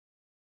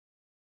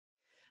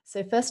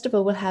So first of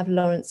all, we'll have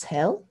Lawrence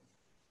Hill.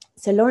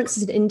 So Lawrence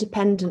is an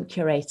independent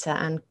curator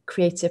and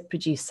creative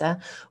producer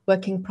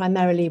working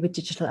primarily with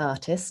digital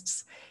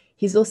artists.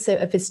 He's also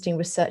a visiting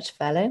research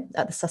fellow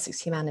at the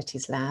Sussex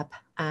Humanities Lab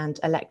and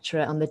a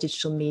lecturer on the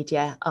Digital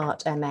Media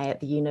Art MA at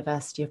the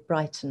University of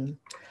Brighton.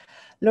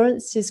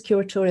 Lawrence's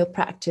curatorial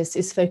practice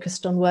is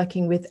focused on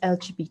working with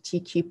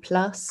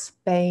LGBTQ+,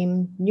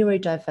 BAME,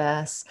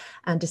 neurodiverse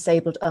and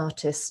disabled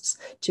artists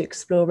to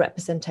explore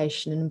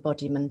representation and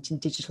embodiment in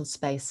digital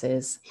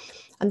spaces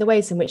and the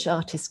ways in which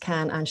artists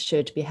can and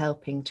should be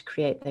helping to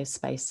create those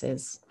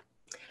spaces.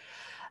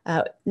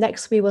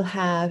 Next, we will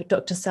have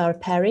Dr. Sarah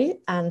Perry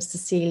and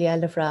Cecilia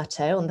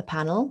Lavrato on the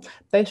panel,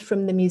 both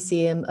from the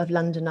Museum of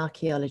London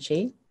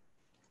Archaeology.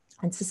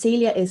 And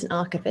Cecilia is an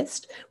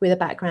archivist with a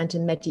background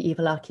in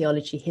medieval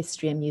archaeology,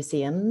 history and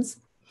museums.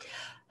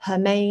 Her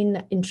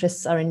main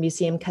interests are in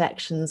museum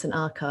collections and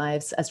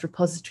archives as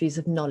repositories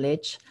of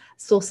knowledge,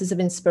 sources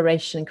of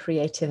inspiration and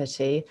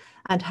creativity,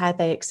 and how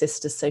they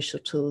exist as social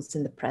tools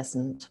in the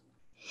present.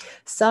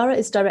 Sarah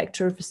is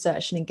Director of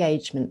Research and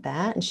Engagement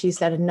there, and she's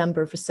led a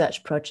number of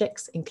research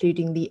projects,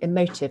 including the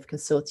Emotive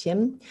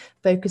Consortium,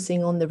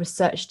 focusing on the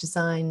research,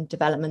 design,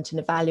 development and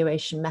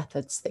evaluation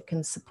methods that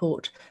can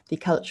support the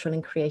cultural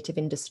and creative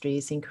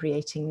industries in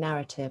creating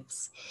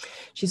narratives.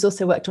 She's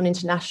also worked on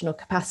international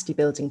capacity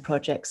building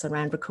projects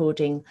around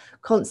recording,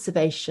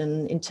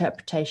 conservation,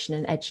 interpretation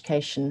and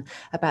education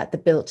about the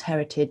built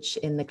heritage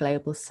in the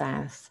Global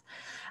South.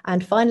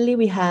 And finally,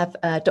 we have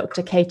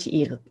Dr.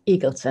 Katie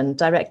Eagleton,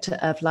 Director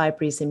of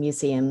Libraries and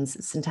Museums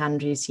at St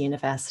Andrews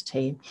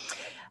University.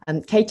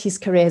 Katie's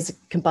career has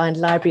combined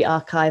library,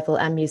 archival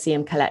and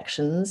museum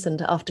collections,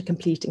 and after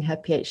completing her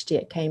PhD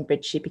at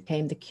Cambridge, she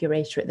became the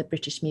curator at the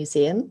British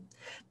Museum,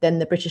 then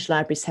the British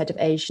Library's head of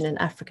Asian and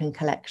African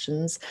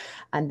collections,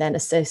 and then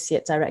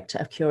Associate Director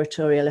of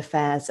Curatorial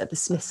Affairs at the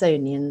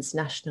Smithsonian's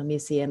National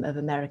Museum of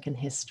American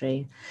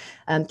History.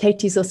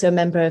 Katie's also a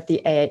member of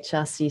the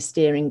AHRC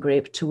steering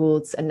group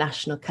towards a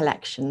national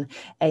collection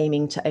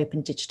aiming to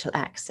open digital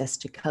access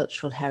to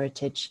cultural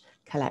heritage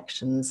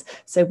collections.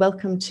 So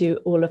welcome to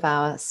all of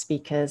our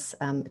speakers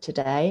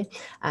today,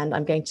 and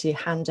I'm going to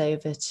hand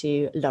over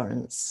to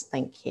Lawrence.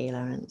 Thank you,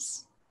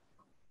 Lawrence.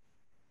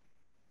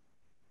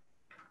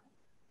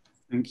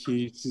 Thank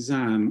you,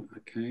 Suzanne.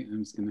 Okay,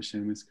 I'm just going to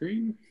share my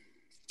screen.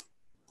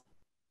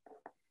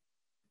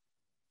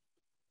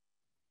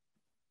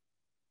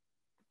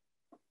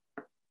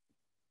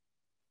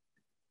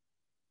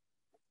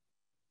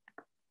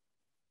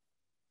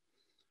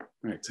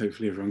 Right,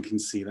 hopefully everyone can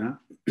see that.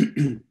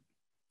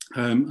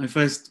 I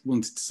first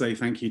wanted to say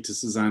thank you to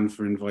Suzanne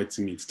for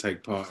inviting me to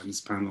take part in this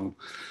panel.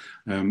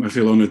 I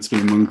feel honoured to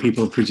be among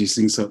people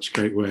producing such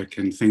great work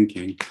and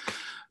thinking.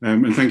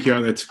 And thank you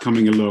out there for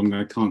coming along.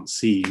 I can't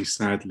see you,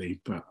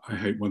 sadly, but I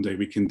hope one day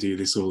we can do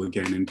this all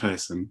again in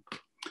person.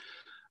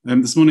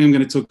 This morning I'm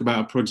going to talk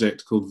about a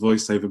project called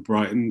Voice Over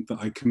Brighton that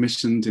I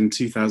commissioned in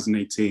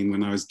 2018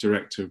 when I was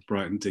director of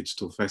Brighton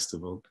Digital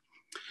Festival.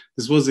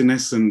 This was in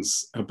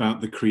essence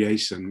about the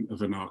creation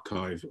of an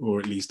archive, or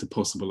at least a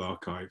possible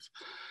archive.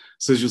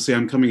 So as you'll see,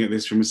 I'm coming at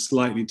this from a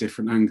slightly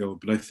different angle,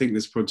 but I think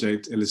this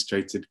project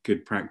illustrated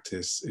good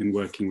practice in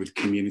working with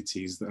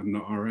communities that are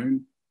not our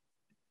own.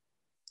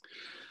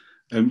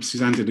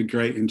 Suzanne did a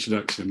great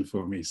introduction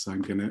for me, so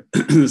I'm going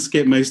to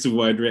skip most of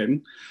what I'd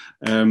written.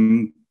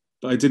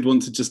 But I did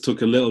want to just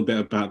talk a little bit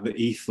about the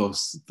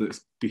ethos that's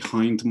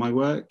behind my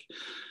work.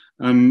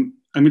 I'm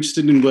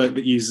interested in work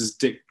that uses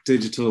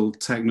digital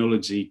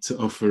technology to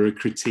offer a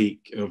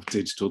critique of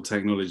digital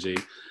technology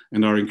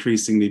and our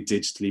increasingly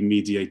digitally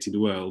mediated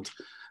world.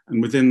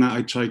 And within that,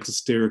 I tried to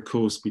steer a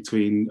course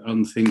between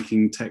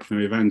unthinking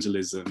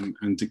techno-evangelism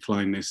and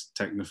declinist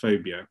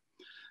technophobia.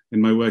 In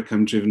my work,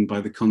 I'm driven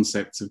by the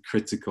concept of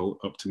critical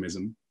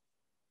optimism.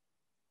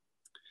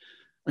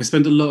 I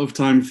spend a lot of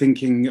time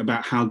thinking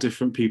about how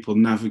different people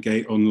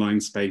navigate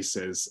online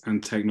spaces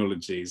and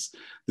technologies,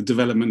 the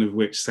development of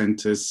which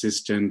centers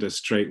cisgender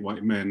straight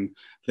white men,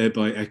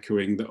 thereby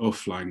echoing the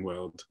offline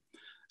world.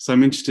 So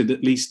I'm interested,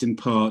 at least in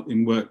part,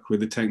 in work where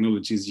the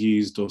technology is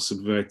used or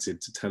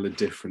subverted to tell a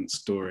different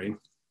story.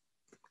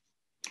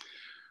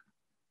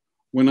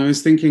 When I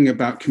was thinking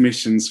about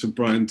commissions for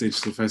Brighton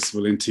Digital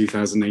Festival in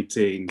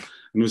 2018,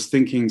 and was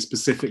thinking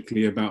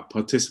specifically about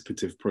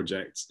participative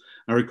projects,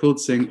 I recalled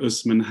seeing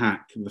Usman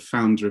Haque, the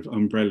founder of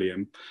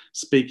Umbrellium,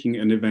 speaking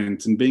at an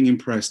event and being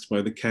impressed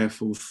by the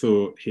careful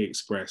thought he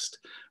expressed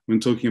when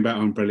talking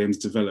about Umbrellium's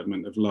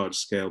development of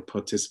large-scale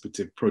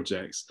participative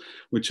projects,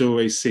 which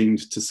always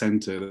seemed to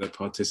centre their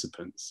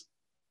participants.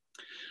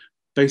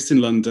 Based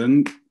in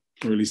London,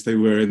 or at least they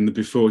were in the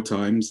before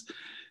times,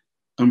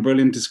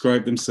 Umbrellium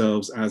described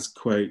themselves as,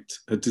 quote,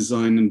 a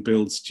design and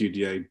build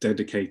studio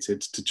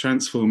dedicated to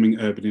transforming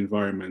urban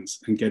environments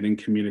and getting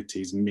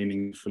communities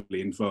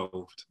meaningfully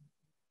involved.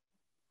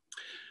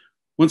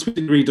 Once we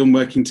agreed on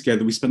working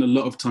together, we spent a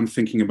lot of time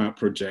thinking about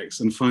projects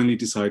and finally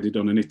decided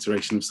on an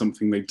iteration of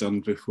something they'd done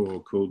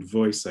before called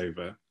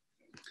VoiceOver.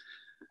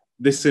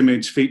 This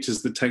image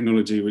features the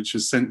technology which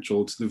was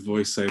central to the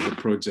voiceover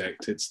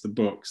project. It's the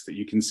box that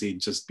you can see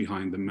just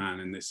behind the man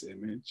in this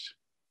image.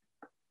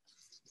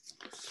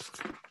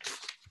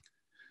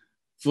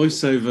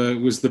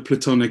 VoiceOver was the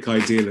platonic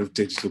ideal of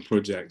digital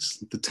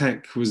projects. The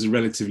tech was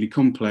relatively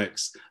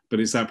complex, but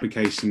its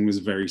application was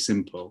very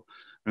simple,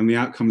 and the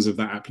outcomes of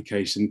that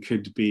application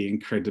could be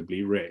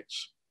incredibly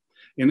rich.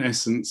 In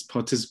essence,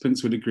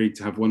 participants would agree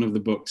to have one of the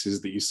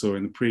boxes that you saw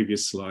in the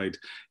previous slide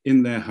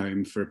in their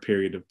home for a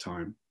period of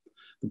time.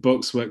 The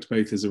box worked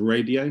both as a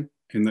radio,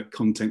 in that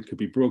content could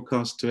be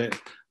broadcast to it,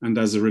 and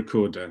as a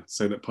recorder,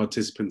 so that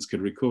participants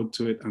could record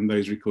to it and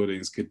those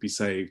recordings could be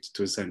saved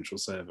to a central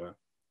server.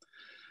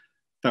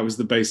 That was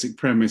the basic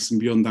premise,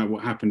 and beyond that,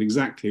 what happened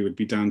exactly would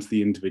be down to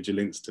the individual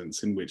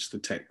instance in which the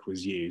tech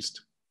was used.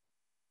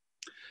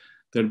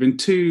 There had been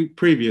two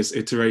previous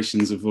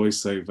iterations of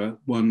VoiceOver,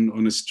 one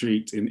on a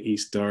street in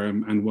East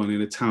Durham and one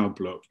in a tower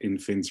block in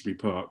Finsbury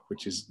Park,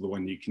 which is the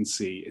one you can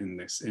see in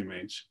this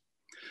image.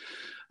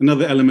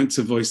 Another element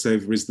of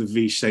VoiceOver is the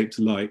V-shaped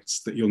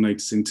lights that you'll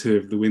notice in two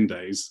of the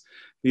windows.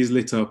 These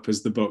lit up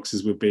as the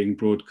boxes were being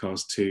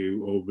broadcast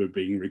to or were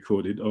being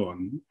recorded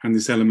on. And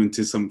this element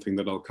is something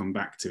that I'll come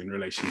back to in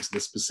relation to the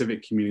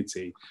specific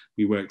community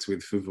we worked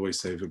with for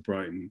VoiceOver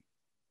Brighton.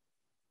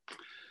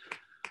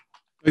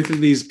 Both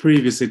of these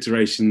previous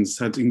iterations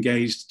had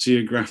engaged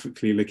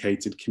geographically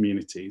located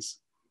communities.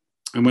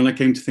 And when I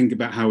came to think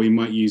about how we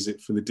might use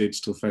it for the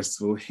digital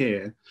festival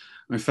here,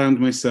 I found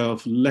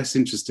myself less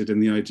interested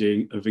in the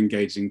idea of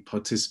engaging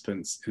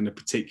participants in a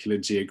particular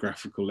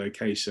geographical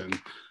location.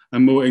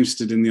 I'm more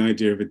interested in the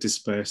idea of a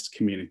dispersed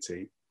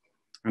community.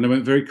 And I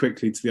went very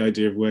quickly to the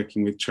idea of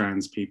working with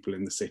trans people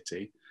in the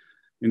city.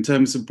 In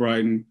terms of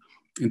Brighton,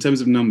 in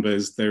terms of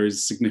numbers, there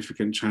is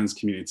significant trans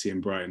community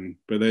in Brighton,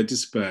 but they're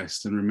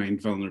dispersed and remain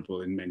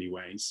vulnerable in many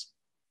ways.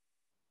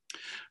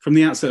 From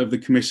the outset of the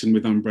commission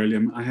with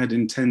Umbrellium, I had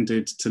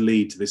intended to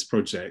lead this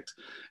project,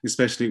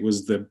 especially it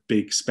was the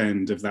big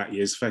spend of that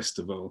year's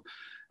festival.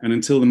 And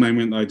until the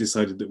moment I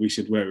decided that we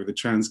should work with the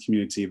trans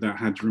community, that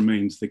had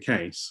remained the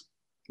case.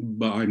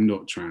 But I'm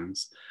not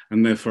trans,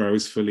 and therefore I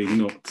was fully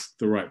not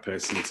the right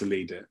person to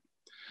lead it.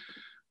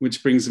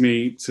 Which brings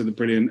me to the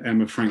brilliant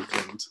Emma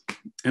Franklin.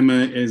 Emma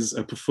is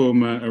a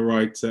performer, a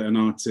writer, an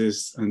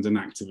artist, and an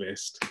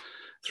activist.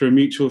 Through a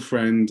mutual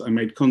friend, I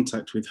made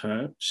contact with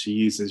her. She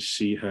uses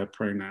she, her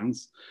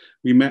pronouns.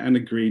 We met and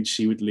agreed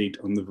she would lead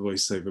on the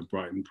VoiceOver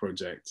Brighton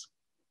project.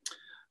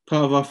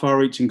 Part of our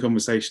far-reaching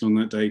conversation on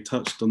that day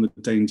touched on the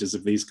dangers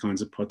of these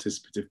kinds of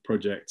participative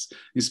projects,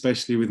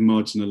 especially with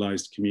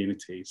marginalised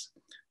communities,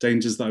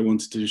 dangers that I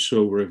wanted to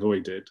ensure were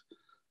avoided.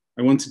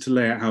 I wanted to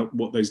lay out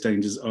what those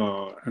dangers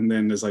are, and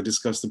then as I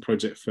discuss the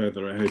project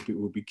further, I hope it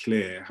will be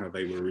clear how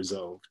they were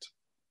resolved.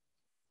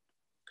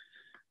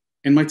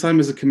 In my time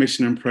as a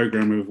commissioner and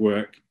programmer of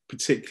work,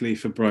 particularly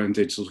for Brighton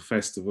Digital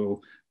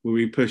Festival, where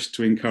we pushed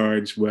to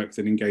encourage work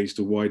that engaged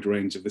a wide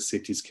range of the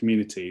city's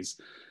communities,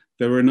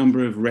 there were a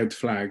number of red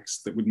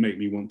flags that would make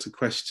me want to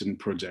question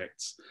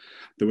projects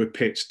that were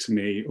pitched to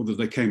me or that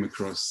I came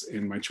across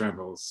in my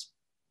travels.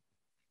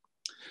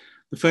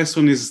 The first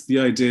one is the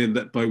idea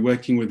that by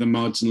working with a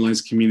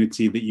marginalised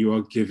community that you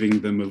are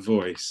giving them a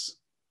voice.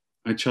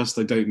 I trust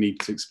I don't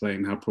need to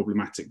explain how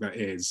problematic that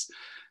is.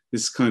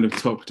 This kind of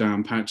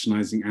top-down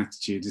patronising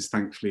attitude is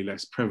thankfully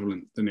less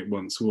prevalent than it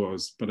once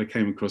was, but I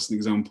came across an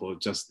example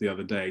just the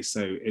other day,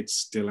 so it's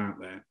still out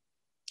there.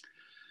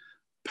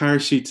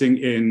 Parachuting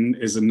in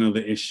is another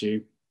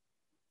issue.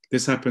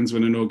 This happens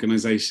when an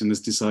organisation has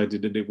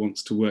decided that it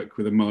wants to work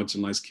with a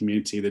marginalised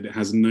community that it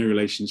has no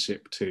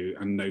relationship to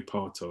and no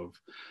part of.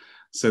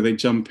 So they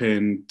jump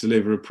in,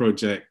 deliver a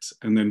project,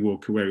 and then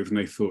walk away with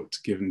no thought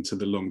given to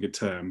the longer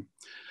term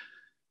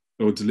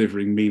or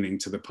delivering meaning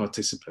to the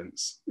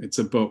participants. It's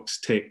a box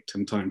ticked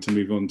and time to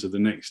move on to the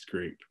next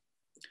group.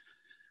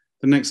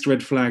 The next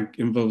red flag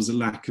involves a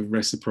lack of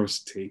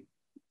reciprocity.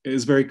 It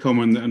is very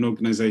common that an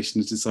organisation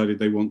has decided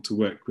they want to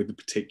work with a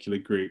particular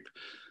group,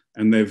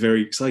 and they're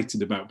very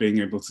excited about being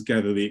able to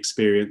gather the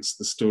experience,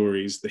 the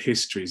stories, the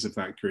histories of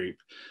that group,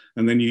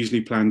 and then usually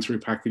plan to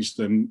repackage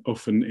them,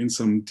 often in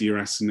some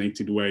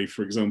deracinated way,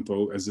 for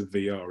example, as a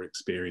VR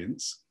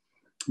experience.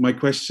 My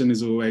question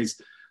is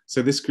always,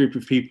 so this group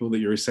of people that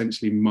you're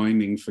essentially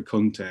mining for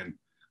content,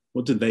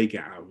 what do they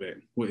get out of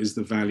it? What is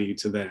the value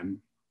to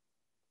them?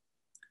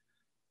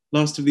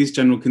 Last of these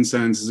general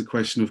concerns is a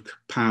question of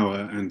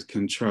power and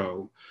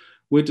control.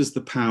 Where does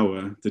the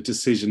power, the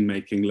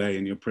decision-making lay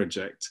in your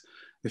project?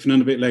 If none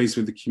of it lays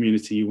with the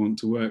community you want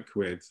to work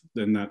with,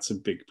 then that's a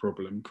big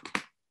problem.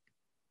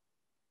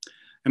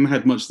 Emma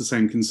had much the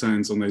same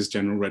concerns on those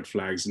general red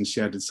flags, and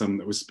she added some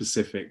that were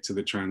specific to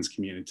the trans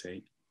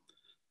community.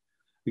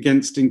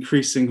 Against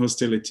increasing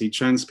hostility,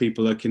 trans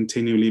people are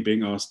continually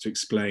being asked to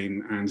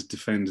explain and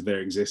defend their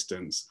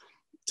existence,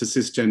 to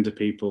cisgender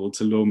people,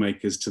 to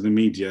lawmakers, to the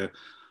media,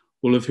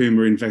 all of whom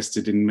are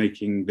invested in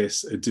making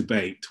this a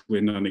debate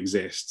where none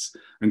exists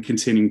and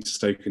continuing to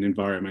stoke an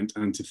environment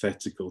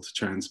antithetical to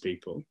trans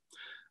people.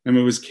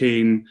 Emma was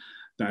keen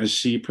that as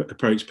she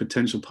approached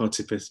potential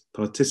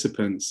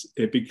participants,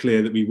 it'd be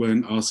clear that we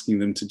weren't asking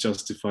them to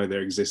justify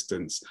their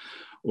existence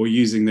or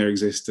using their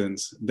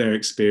existence, their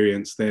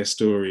experience, their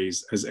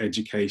stories as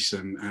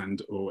education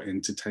and or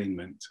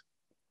entertainment.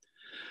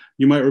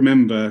 You might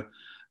remember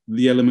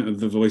the element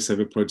of the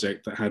voiceover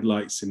project that had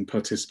lights in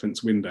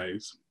participants'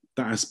 windows.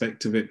 That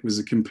aspect of it was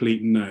a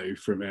complete no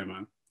from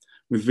Emma.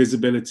 With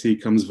visibility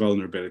comes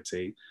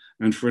vulnerability,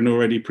 and for an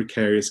already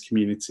precarious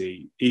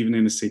community, even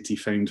in a city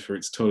famed for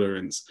its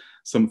tolerance,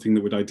 something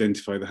that would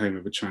identify the home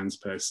of a trans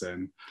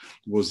person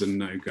was a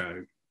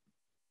no-go.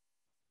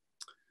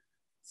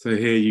 So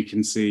here you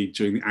can see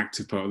during the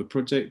active part of the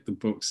project, the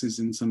boxes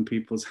in some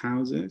people's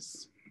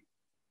houses.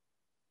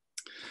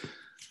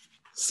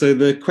 So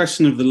the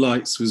question of the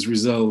lights was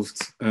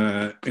resolved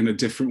in a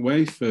different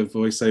way for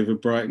VoiceOver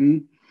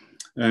Brighton.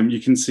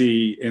 You can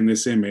see in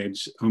this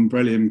image,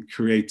 Umbrellium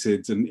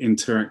created an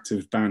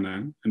interactive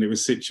banner, and it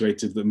was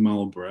situated at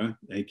Marlborough,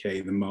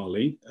 aka the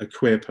Marley, a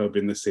queer pub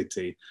in the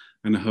city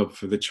and a hub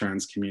for the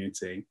trans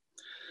community.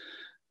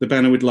 The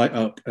banner would light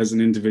up as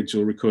an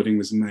individual recording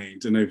was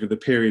made, and over the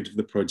period of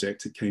the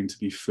project, it came to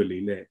be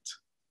fully lit.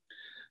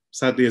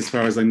 Sadly, as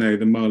far as I know,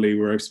 the Marley,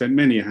 where I've spent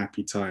many a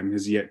happy time,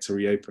 has yet to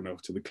reopen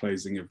after the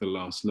closing of the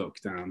last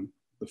lockdown.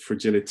 The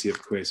fragility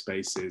of queer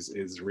spaces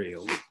is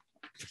real.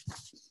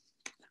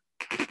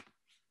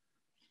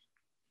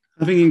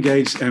 Having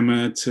engaged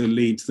Emma to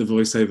lead the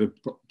VoiceOver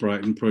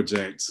Brighton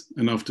project,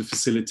 and after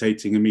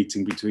facilitating a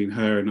meeting between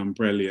her and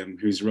Umbrellium,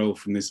 whose role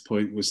from this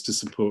point was to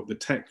support the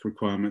tech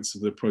requirements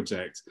of the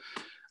project,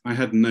 I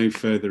had no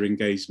further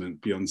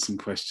engagement beyond some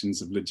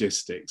questions of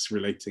logistics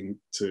relating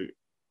to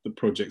the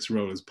project's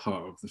role as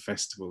part of the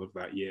festival of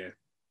that year.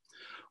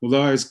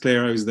 Although I was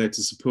clear I was there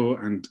to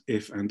support and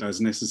if and as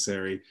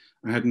necessary,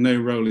 I had no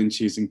role in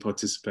choosing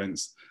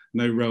participants,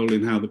 no role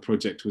in how the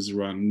project was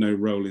run, no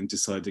role in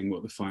deciding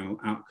what the final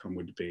outcome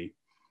would be,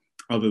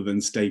 other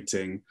than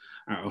stating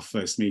at our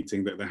first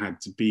meeting that there had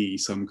to be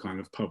some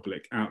kind of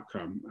public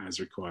outcome as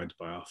required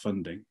by our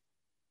funding.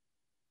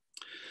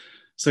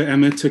 So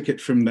Emma took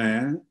it from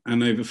there,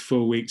 and over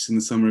 4 weeks in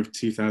the summer of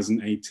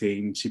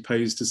 2018, she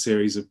posed a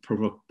series of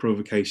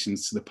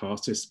provocations to the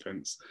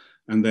participants,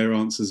 and their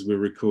answers were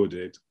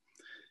recorded.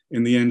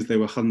 In the end, there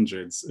were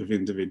hundreds of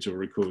individual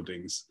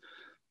recordings.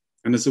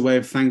 And as a way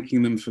of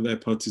thanking them for their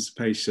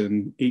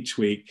participation, each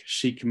week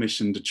she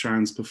commissioned a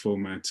trans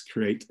performer to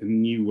create a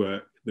new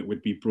work that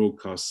would be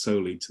broadcast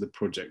solely to the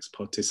project's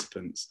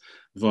participants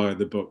via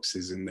the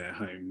boxes in their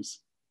homes.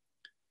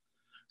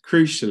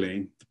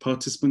 Crucially, the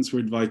participants were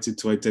invited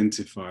to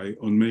identify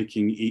on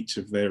making each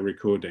of their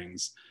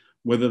recordings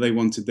whether they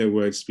wanted their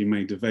words to be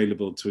made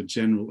available to a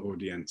general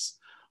audience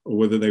or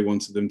whether they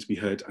wanted them to be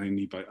heard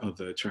only by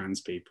other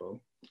trans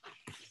people.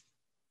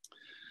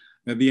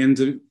 At the end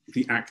of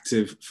the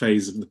active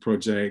phase of the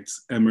project,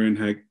 Emma and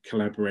her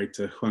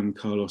collaborator, Juan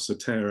Carlos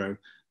Otero,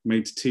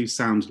 made 2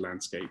 sound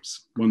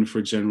landscapes, one for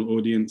a general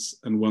audience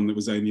and one that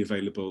was only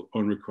available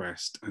on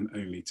request and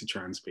only to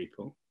trans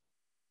people.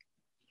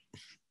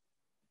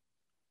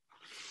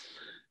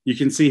 You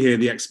can see here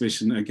the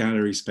exhibition, a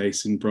gallery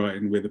space in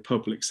Brighton, where the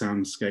public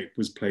soundscape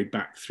was played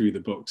back through the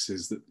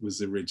boxes that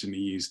were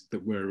originally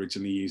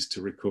used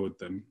to record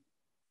them.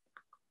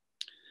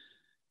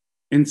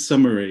 In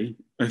summary,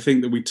 I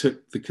think that we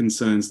took the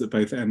concerns that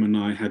both Emma and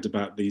I had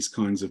about these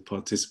kinds of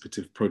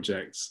participative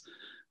projects,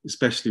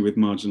 especially with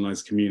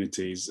marginalised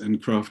communities,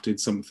 and crafted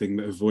something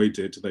that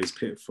avoided those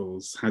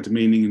pitfalls, had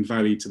meaning and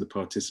value to the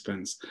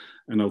participants,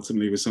 and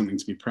ultimately was something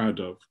to be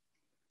proud of.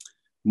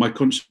 My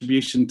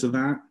contribution to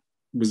that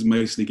was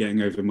mostly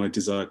getting over my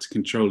desire to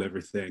control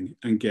everything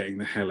and getting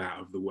the hell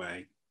out of the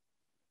way.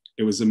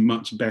 It was a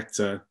much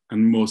better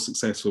and more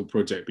successful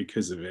project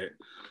because of it.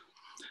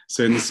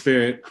 So in the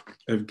spirit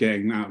of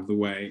getting out of the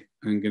way,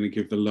 I'm going to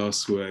give the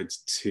last word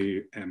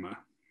to Emma.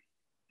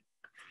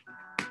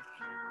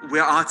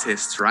 We're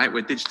artists, right?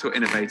 We're digital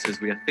innovators,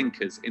 we are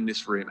thinkers in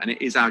this room, and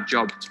it is our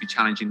job to be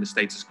challenging the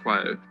status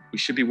quo. We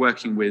should be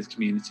working with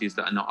communities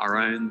that are not our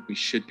own. We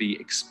should be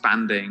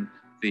expanding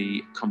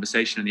the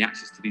conversation and the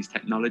access to these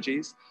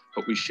technologies,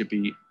 but we should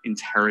be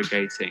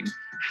interrogating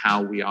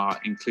how we are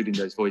including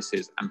those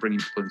voices and bringing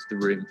people into the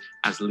room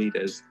as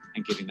leaders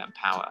and giving them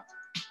power.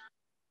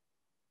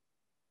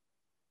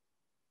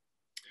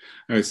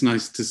 Oh, it's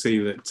nice to see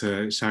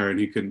that Sharon,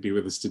 who couldn't be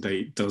with us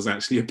today, does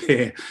actually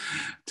appear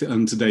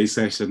on today's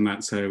session.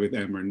 That's her with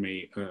Emma and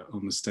me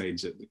on the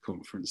stage at the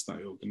conference that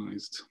I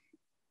organised.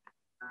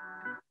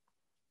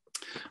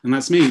 And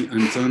that's me.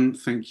 I'm done.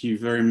 Thank you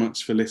very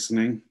much for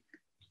listening.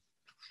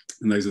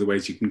 And those are the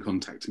ways you can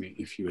contact me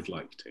if you would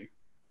like to.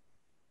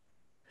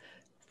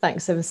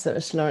 Thanks ever so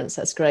much, Lawrence.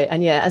 That's great.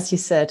 And yeah, as you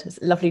said, it's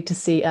lovely to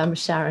see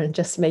Sharon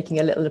just making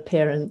a little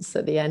appearance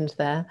at the end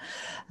there.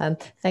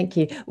 Thank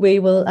you. We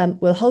will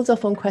we'll hold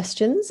off on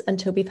questions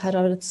until we've had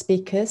our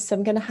speakers. So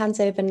I'm going to hand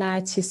over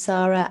now to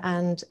Sarah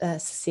and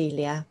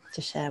Cecilia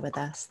to share with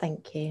us.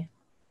 Thank you.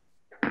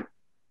 Hi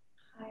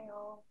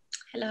all.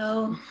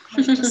 Hello.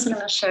 I'm just going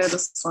to share the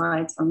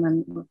slides and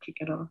then we'll kick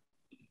it off.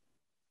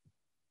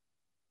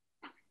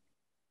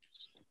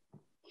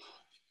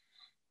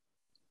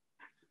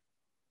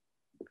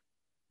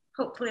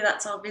 Hopefully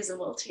that's all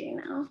visible to you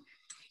now.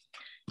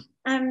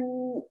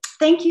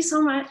 Thank you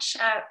so much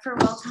for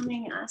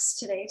welcoming us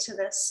today to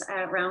this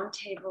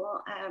roundtable.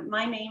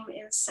 My name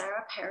is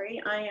Sarah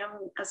Perry. I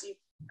am, as you've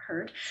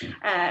heard,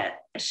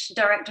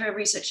 Director of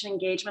Research and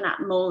Engagement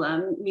at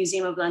MOLA,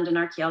 Museum of London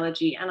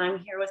Archaeology, and I'm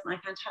here with my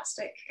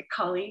fantastic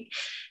colleague,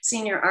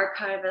 Senior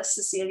Archivist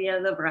Cecilia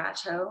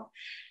Liberato.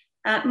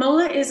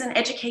 MOLA is an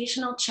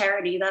educational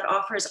charity that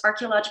offers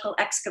archaeological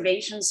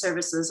excavation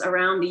services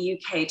around the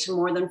UK to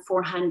more than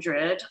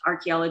 400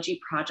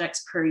 archaeology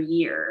projects per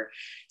year.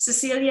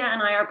 Cecilia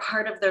and I are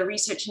part of the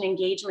research and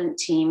engagement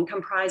team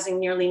comprising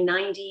nearly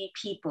 90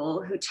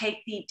 people who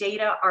take the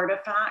data,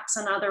 artifacts,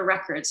 and other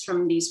records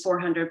from these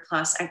 400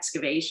 plus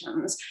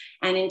excavations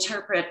and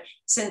interpret,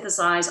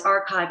 synthesize,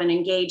 archive, and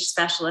engage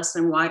specialists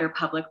and wider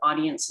public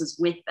audiences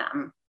with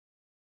them.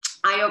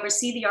 I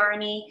oversee the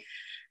R&E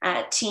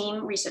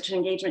team, research and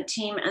engagement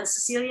team, and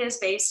Cecilia is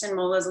based in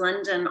MOLA's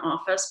London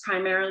office,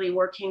 primarily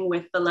working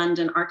with the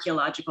London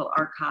Archaeological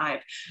Archive,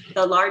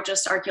 the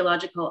largest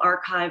archaeological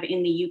archive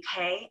in the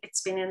UK.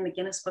 It's been in the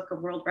Guinness Book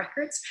of World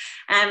Records,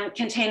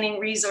 containing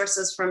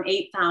resources from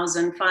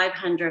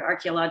 8,500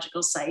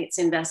 archaeological sites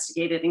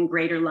investigated in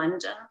Greater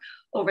London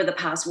over the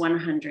past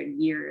 100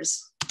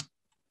 years.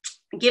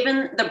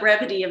 Given the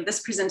brevity of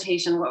this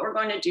presentation, what we're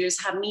going to do is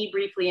have me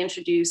briefly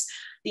introduce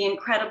the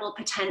incredible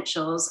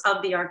potentials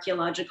of the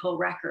archaeological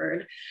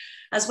record,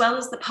 as well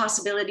as the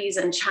possibilities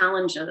and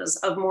challenges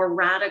of more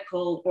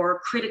radical or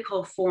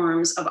critical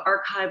forms of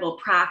archival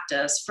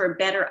practice for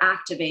better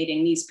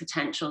activating these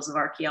potentials of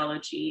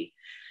archaeology.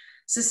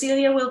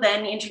 Cecilia will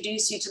then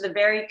introduce you to the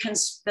very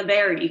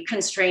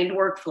constrained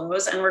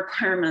workflows and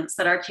requirements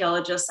that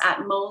archaeologists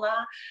at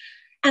MOLA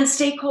and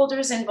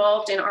stakeholders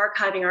involved in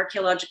archiving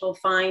archaeological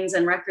finds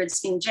and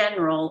records in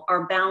general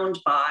are bound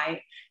by,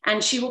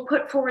 and she will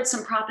put forward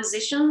some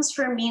propositions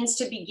for means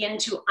to begin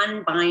to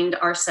unbind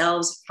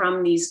ourselves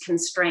from these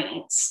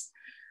constraints.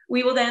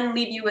 We will then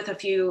leave you with a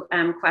few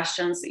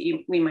questions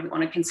that we might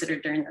want to consider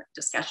during the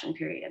discussion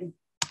period.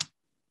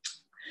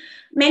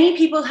 Many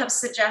people have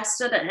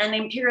suggested, and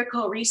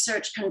empirical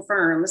research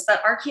confirms,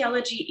 that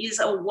archaeology is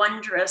a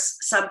wondrous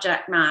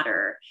subject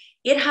matter.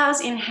 It has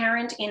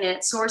inherent in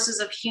it sources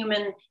of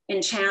human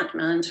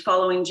enchantment,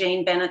 following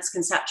Jane Bennett's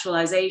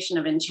conceptualization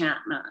of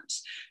enchantment.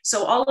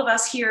 So all of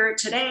us here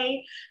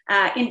today,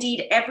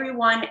 indeed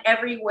everyone,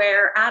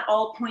 everywhere, at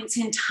all points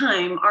in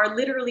time, are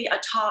literally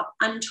atop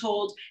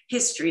untold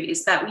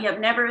histories that we have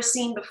never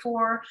seen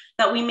before,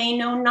 that we may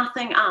know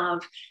nothing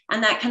of,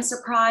 and that can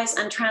surprise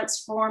and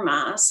transform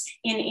us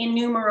in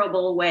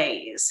innumerable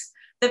ways.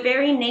 The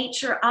very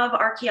nature of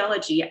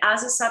archaeology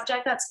as a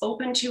subject that's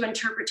open to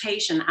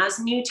interpretation, as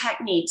new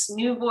techniques,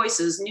 new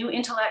voices, new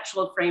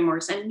intellectual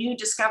frameworks, and new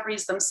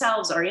discoveries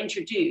themselves are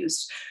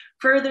introduced,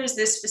 furthers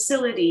this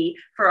facility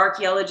for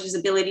archaeology's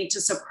ability to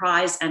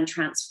surprise and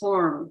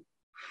transform.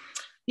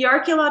 The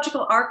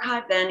archaeological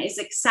archive then is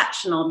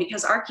exceptional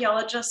because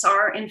archaeologists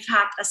are in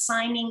fact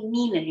assigning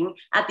meaning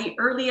at the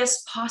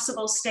earliest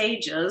possible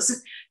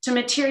stages to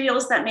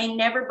materials that may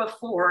never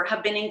before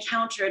have been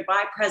encountered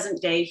by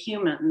present day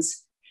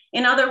humans.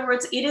 In other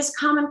words, it is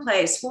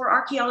commonplace for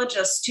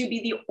archaeologists to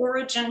be the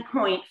origin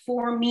point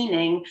for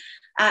meaning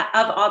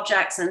of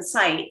objects and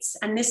sites.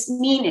 And this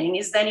meaning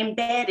is then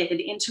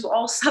embedded into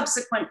all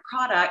subsequent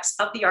products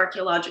of the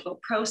archaeological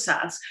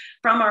process,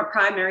 from our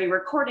primary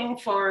recording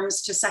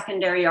forms to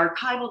secondary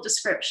archival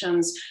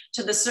descriptions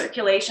to the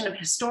circulation of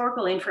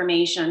historical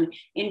information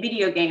in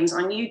video games,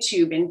 on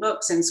YouTube, in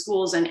books, in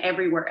schools, and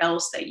everywhere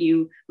else that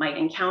you might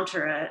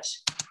encounter it.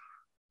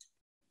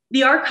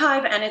 The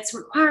archive and its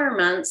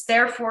requirements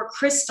therefore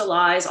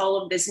crystallize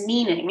all of this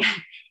meaning.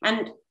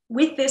 And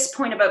with this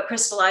point about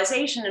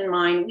crystallization in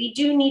mind, we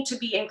do need to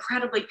be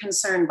incredibly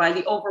concerned by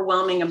the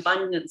overwhelming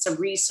abundance of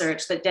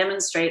research that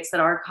demonstrates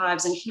that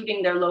archives,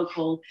 including their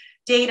local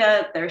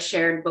data, their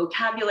shared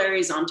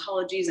vocabularies,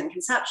 ontologies, and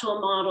conceptual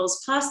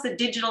models, plus the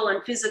digital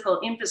and physical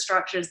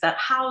infrastructures that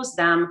house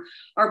them,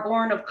 are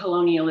born of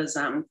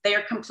colonialism. They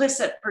are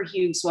complicit, per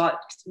Hughes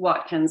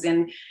Watkins,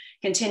 in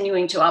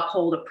continuing to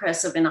uphold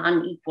oppressive and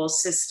unequal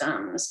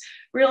systems.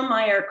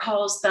 Rehlmeyer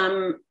calls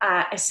them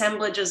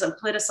assemblages of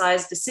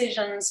politicized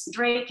decisions.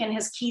 Drake, in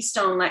his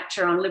Keystone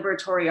lecture on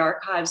liberatory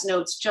archives,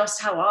 notes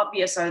just how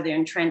obvious are the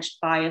entrenched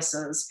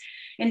biases.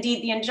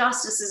 Indeed, the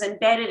injustices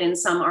embedded in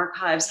some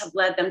archives have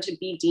led them to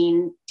be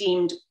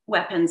deemed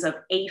weapons of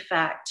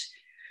affect.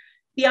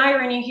 The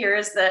irony here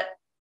is that,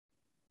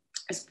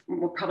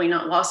 we're probably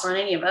not lost on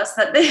any of us,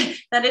 that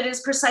it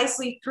is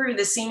precisely through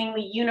the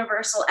seemingly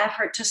universal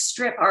effort to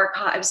strip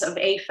archives of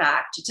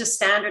affect, to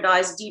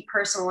standardize,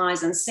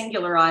 depersonalize, and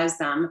singularize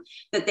them,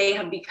 that they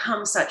have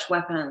become such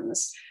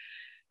weapons.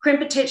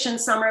 Krimpetich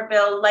and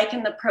Somerville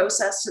liken the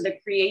process to the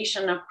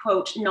creation of,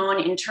 quote,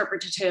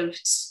 non-interpretative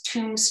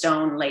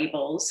tombstone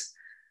labels.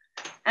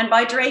 And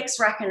by Drake's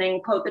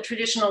reckoning, quote, the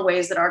traditional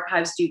ways that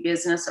archives do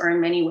business are in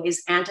many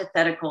ways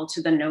antithetical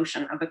to the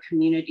notion of a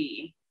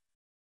community.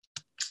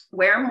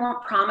 where more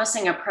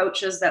promising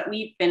approaches that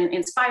we've been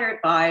inspired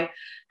by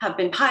have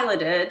been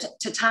piloted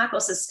to tackle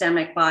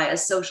systemic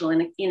bias, social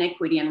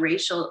inequity, and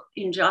racial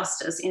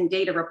injustice in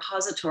data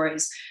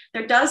repositories,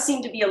 there does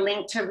seem to be a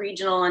link to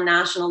regional and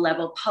national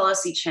level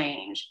policy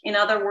change. In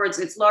other words,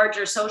 it's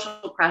larger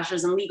social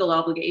pressures and legal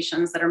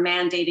obligations that are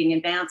mandating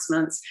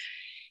advancements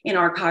in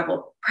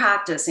archival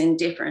practice in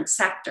different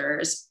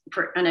sectors.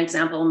 For an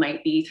example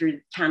might be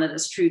through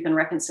Canada's Truth and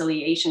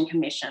Reconciliation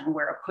Commission,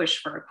 where a push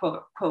for a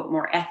quote,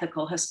 more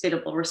ethical,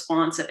 hospitable,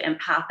 responsive,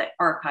 empathic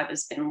archive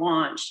has been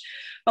launched.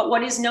 But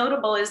what is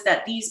notable is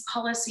that these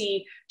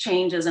policy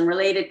changes and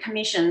related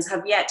commissions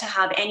have yet to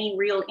have any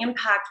real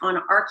impact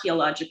on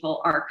archaeological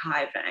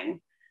archiving.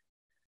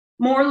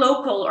 More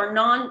local or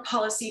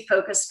non-policy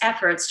focused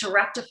efforts to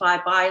rectify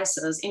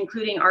biases,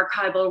 including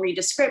archival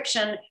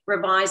redescription,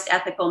 revised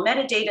ethical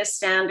metadata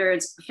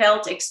standards,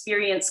 felt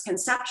experience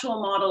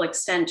conceptual model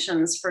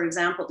extensions, for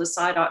example, to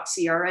CIDOC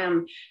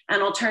CRM,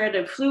 and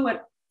alternative fluid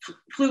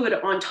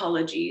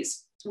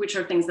ontologies, which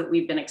are things that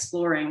we've been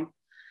exploring.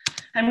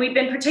 And we've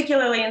been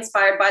particularly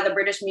inspired by the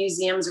British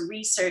Museum's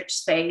research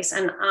space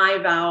and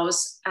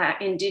IVOW's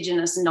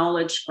Indigenous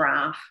Knowledge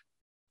Graph.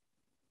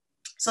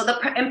 So the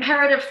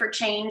imperative for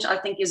change, I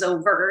think, is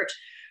overt,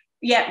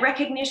 yet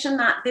recognition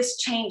that this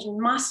change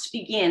must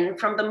begin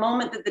from the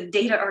moment that the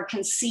data are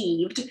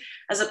conceived,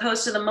 as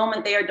opposed to the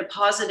moment they are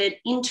deposited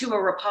into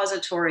a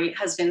repository,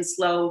 has been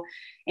slow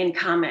in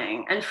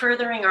coming. And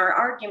furthering our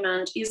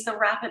argument is the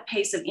rapid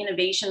pace of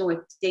innovation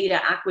with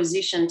data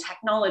acquisition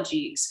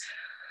technologies,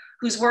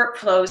 whose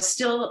workflows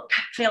still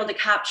fail to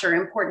capture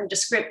important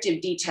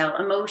descriptive detail,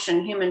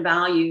 emotion, human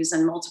values,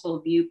 and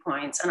multiple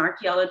viewpoints. And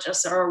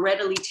archaeologists are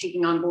already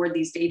taking on board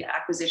these data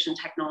acquisition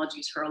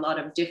technologies for a lot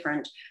of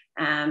different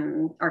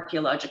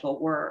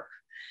archaeological work.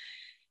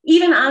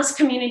 Even as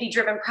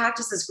community-driven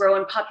practices grow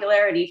in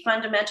popularity,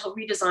 fundamental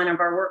redesign of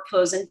our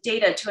workflows and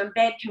data to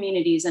embed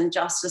communities and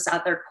justice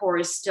at their core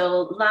is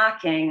still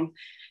lacking.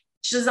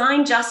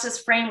 Design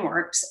justice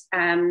frameworks,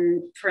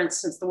 for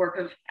instance, the work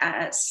of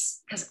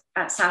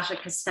Sasha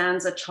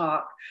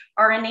Costanza-Chalk,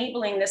 are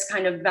enabling this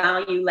kind of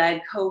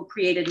value-led,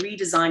 co-created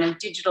redesign of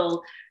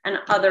digital and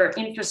other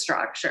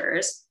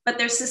infrastructures, but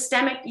their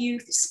systemic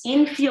use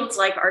in fields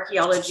like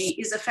archaeology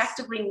is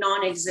effectively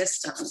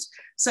non-existent.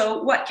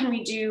 So what can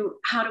we do?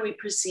 How do we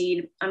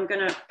proceed? I'm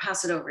gonna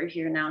pass it over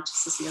here now to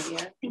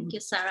Cecilia. Thank you,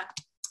 Sarah.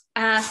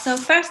 So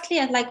firstly,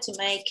 I'd like to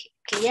make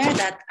clear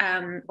that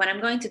what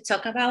I'm going to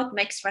talk about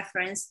makes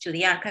reference to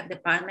the archive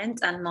department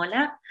and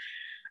MOLA,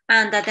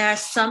 and that there are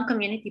some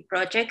community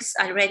projects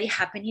already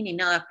happening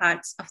in other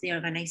parts of the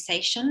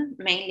organization,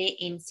 mainly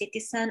in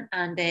Citizen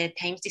and the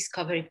Thames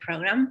Discovery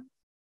Program,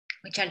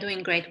 which are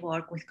doing great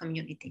work with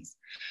communities.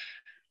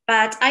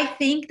 But I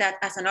think that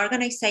as an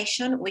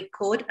organization, we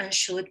could and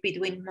should be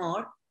doing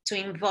more to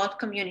involve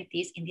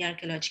communities in the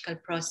archaeological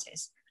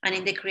process and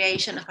in the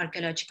creation of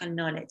archaeological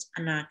knowledge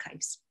and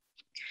archives.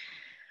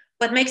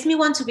 What makes me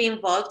want to be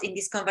involved in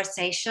this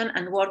conversation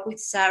and work with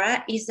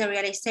Sarah is the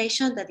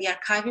realization that the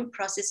archiving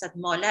process at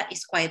MOLA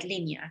is quite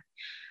linear,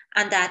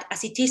 and that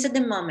as it is at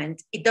the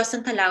moment, it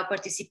doesn't allow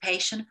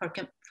participation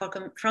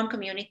from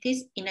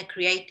communities in a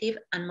creative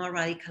and more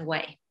radical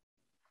way.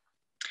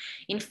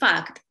 In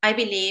fact, I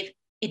believe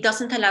it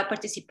doesn't allow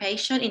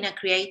participation in a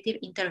creative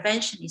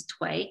interventionist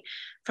way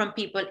from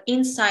people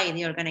inside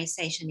the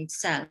organization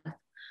itself,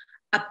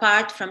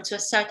 apart from, to a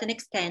certain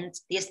extent,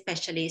 the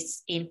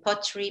specialists in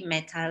pottery,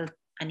 metal,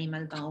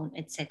 animal bone,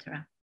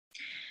 etc.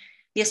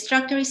 The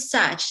structure is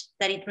such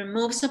that it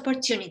removes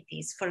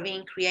opportunities for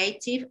being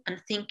creative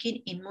and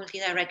thinking in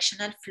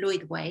multidirectional,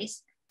 fluid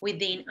ways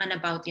within and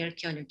about the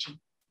archaeology.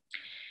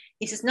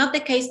 This is not the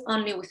case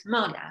only with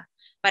MOLA,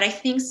 but I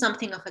think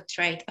something of a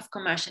trait of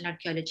commercial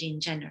archaeology in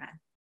general.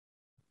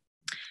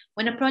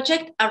 When a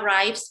project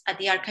arrives at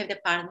the archive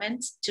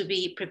department to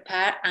be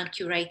prepared and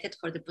curated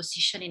for the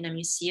position in a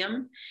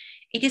museum,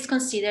 it is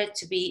considered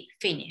to be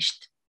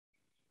finished.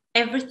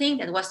 Everything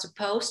that was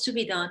supposed to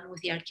be done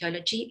with the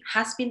archaeology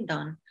has been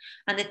done,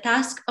 and the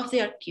task of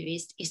the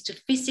archivist is to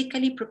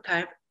physically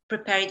prepare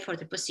it for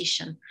the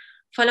position,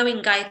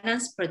 following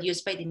guidelines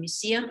produced by the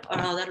museum or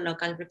other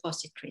local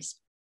repositories.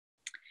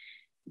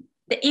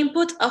 The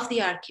input of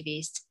the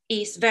archivist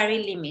is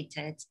very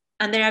limited,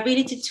 and their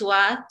ability to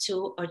add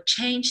to or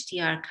change the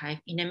archive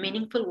in a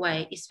meaningful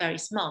way is very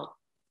small.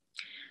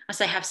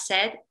 As I have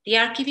said, the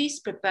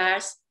archivist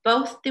prepares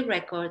both the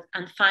record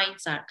and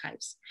finds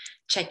archives,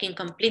 checking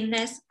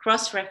completeness,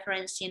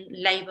 cross-referencing,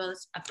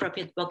 labels,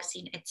 appropriate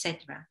boxing,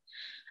 etc.,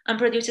 and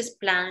produces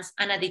plans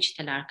and a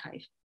digital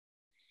archive.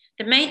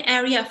 The main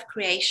area of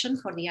creation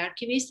for the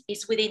archivist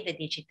is within the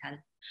digital,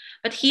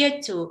 but here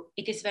too,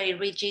 it is very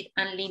rigid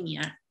and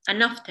linear,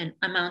 and often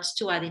amounts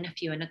to adding a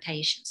few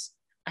annotations,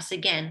 as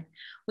again,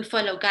 we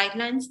follow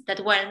guidelines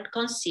that weren't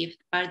conceived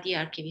by the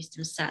archivists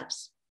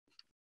themselves.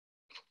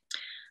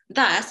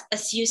 Thus,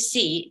 as you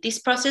see, this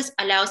process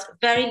allows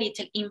very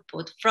little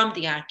input from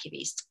the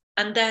archivist,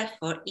 and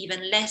therefore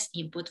even less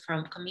input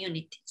from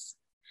communities.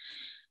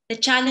 The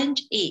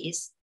challenge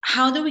is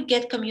How do we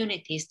get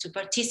communities to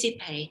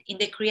participate in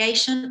the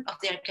creation of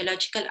the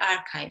archaeological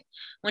archive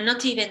when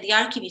not even the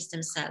archivists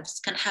themselves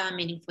can have a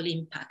meaningful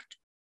impact?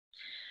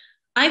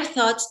 I've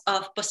thought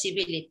of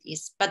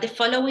possibilities, but the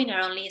following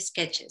are only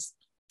sketches.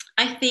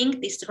 I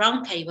think this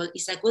roundtable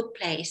is a good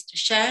place to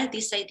share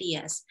these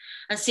ideas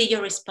and see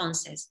your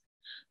responses,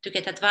 to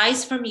get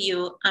advice from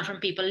you and from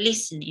people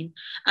listening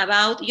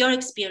about your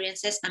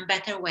experiences and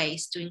better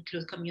ways to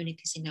include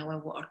communities in our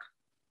work.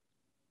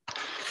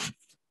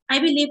 I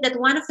believe that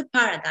one of the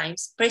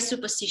paradigms,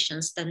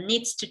 presuppositions that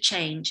needs to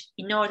change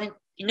in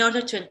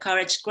order to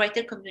encourage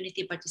greater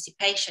community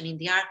participation in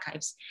the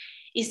archives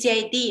is the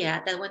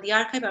idea that when the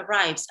archive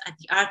arrives at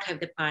the archive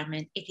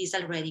department, it is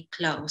already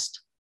closed.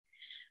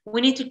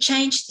 We need to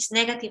change this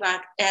negative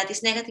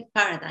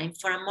paradigm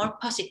for a more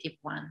positive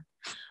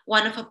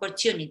one of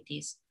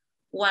opportunities,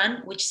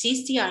 one which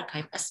sees the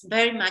archive as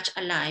very much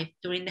alive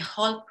during the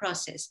whole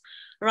process,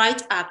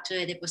 right up to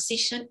the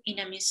deposition in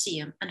a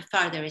museum and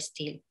further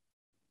still.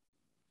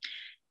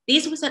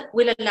 This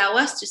will allow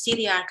us to see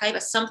the archive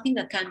as something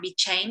that can be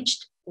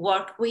changed,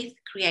 worked with,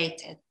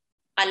 created,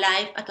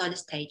 alive at all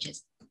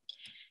stages.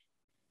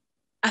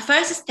 A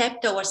first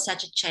step towards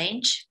such a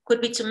change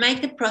could be to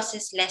make the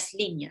process less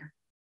linear.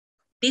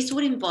 This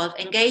would involve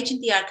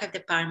engaging the archive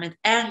department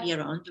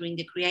earlier on during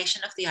the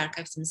creation of the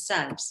archives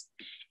themselves,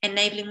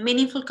 enabling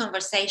meaningful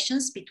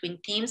conversations between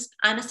teams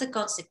and as a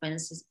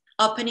consequence,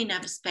 opening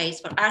up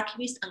space for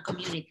archivists and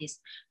communities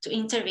to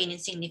intervene in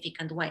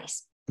significant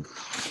ways.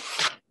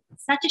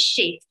 Such a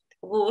shift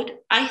would,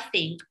 I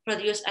think,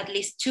 produce at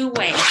least two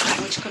ways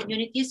in which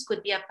communities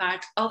could be a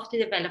part of the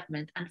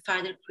development and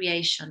further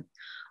creation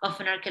of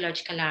an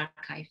archaeological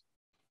archive.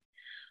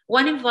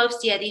 One involves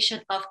the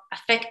addition of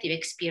affective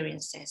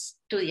experiences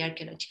to the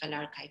archaeological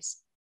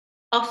archives.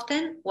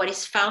 Often, what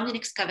is found in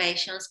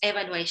excavations,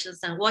 evaluations,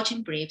 and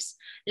watching briefs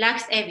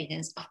lacks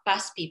evidence of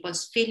past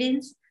people's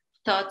feelings,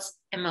 thoughts,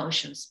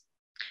 emotions.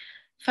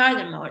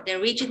 Furthermore, the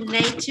rigid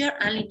nature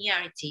and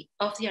linearity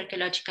of the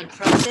archaeological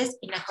process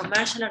in a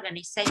commercial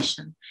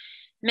organization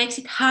makes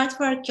it hard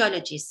for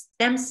archaeologists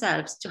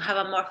themselves to have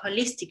a more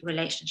holistic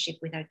relationship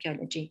with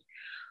archaeology,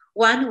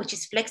 one which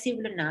is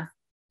flexible enough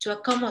to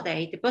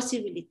accommodate the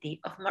possibility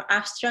of more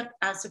abstract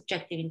and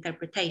subjective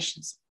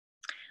interpretations.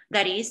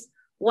 That is,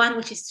 one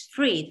which is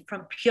freed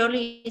from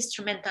purely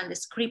instrumental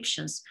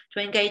descriptions to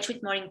engage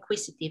with more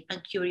inquisitive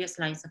and curious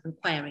lines of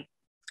inquiry.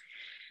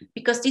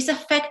 Because these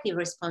affective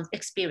response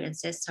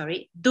experiences,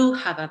 do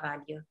have a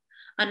value,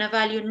 and a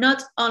value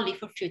not only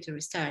for future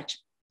research.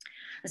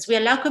 As we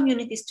allow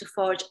communities to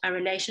forge a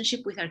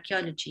relationship with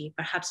archaeology,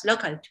 perhaps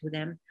local to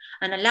them,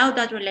 and allow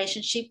that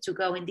relationship to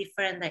go in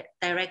different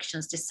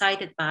directions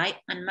decided by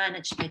and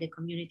managed by the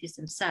communities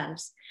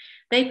themselves,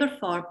 they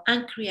perform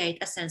and create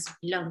a sense of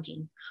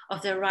belonging,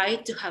 of the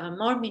right to have a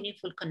more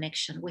meaningful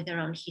connection with their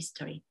own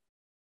history.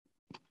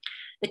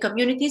 The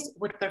communities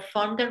would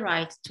perform the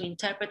right to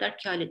interpret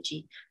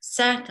archaeology,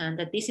 certain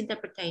that these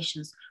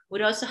interpretations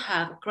would also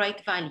have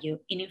great value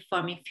in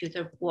informing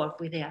future work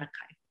with the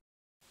archive.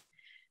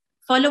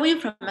 Following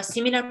from a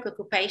similar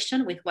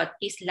preoccupation with what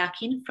is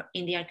lacking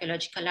in the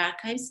archaeological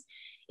archives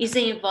is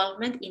the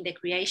involvement in the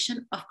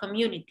creation of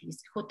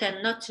communities who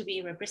tend not to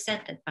be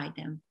represented by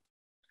them.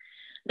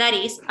 That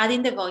is,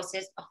 adding the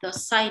voices of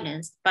those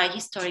silenced by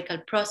historical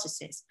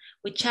processes,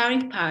 which are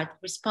in part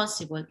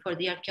responsible for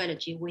the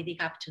archaeology we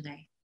dig up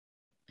today.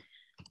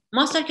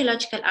 Most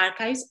archaeological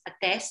archives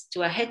attest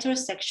to a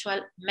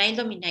heterosexual,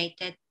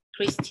 male-dominated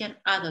Christian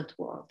adult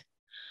world.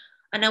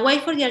 And a way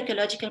for the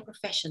archaeological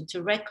profession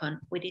to reckon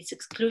with its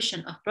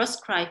exclusion of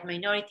proscribed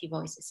minority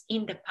voices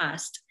in the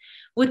past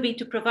would be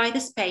to provide a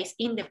space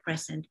in the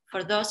present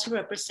for those who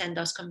represent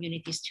those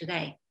communities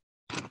today.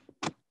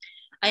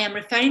 I am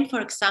referring, for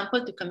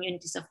example, to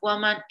communities of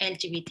women,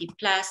 LGBT+,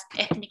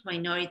 ethnic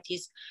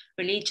minorities,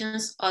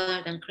 religions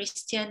other than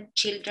Christian,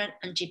 children,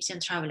 and Gypsy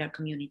and traveler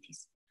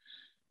communities.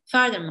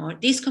 Furthermore,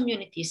 these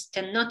communities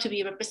tend not to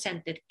be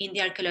represented in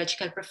the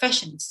archaeological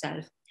profession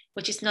itself,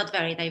 which is not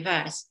very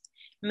diverse,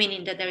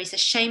 meaning that there is a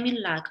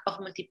shaming lack of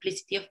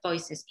multiplicity of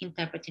voices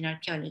interpreting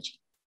archaeology.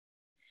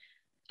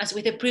 As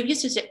with the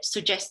previous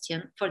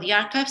suggestion, for the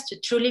archives to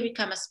truly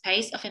become a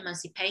space of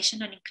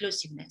emancipation and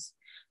inclusiveness,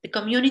 the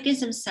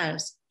communities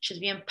themselves should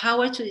be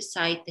empowered to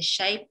decide the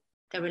shape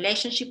the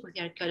relationship with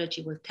the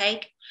archaeology will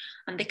take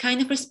and the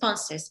kind of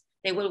responses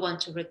they will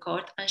want to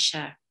record and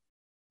share.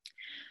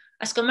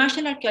 As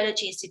commercial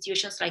archaeology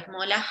institutions like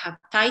MOLA have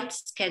tight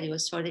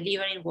schedules for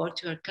delivering work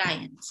to their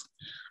clients,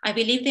 I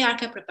believe the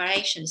archive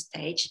preparation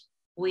stage,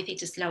 with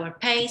its slower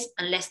pace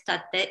and less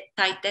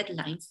tight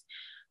deadlines,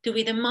 to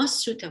be the most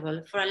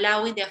suitable for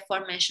allowing the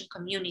aforementioned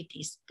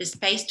communities the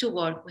space to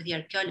work with the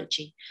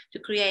archaeology to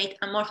create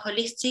a more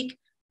holistic,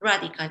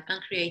 radical,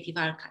 and creative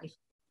archive.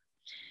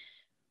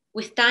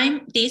 With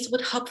time, this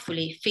would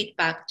hopefully feed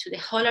back to the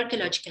whole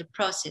archaeological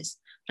process,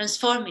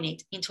 transforming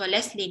it into a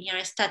less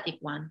linear, static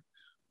one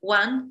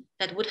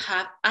that would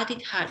have at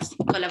its heart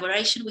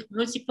collaboration with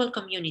multiple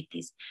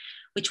communities,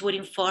 which would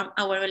inform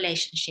our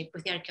relationship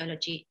with the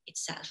archaeology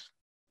itself.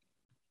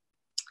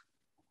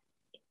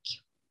 Thank you.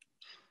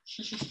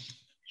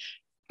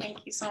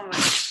 Thank you so much.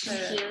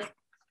 Thank you.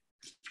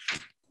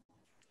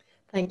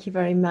 Thank you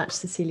very much,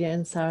 Cecilia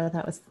and Sarah.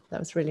 That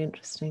was really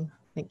interesting.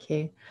 Thank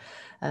you.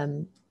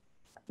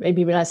 Made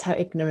me realise how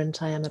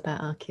ignorant I am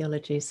about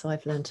archaeology, so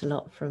I've learned a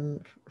lot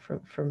from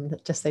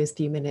just those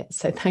few minutes.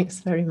 So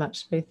thanks very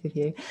much, both of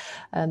you.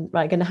 Right,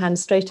 I'm going to hand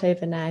straight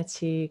over now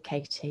to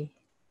Katie.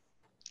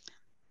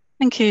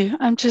 Thank you.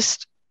 I'm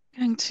just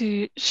going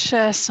to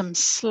share some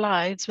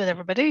slides with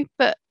everybody,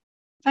 but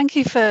thank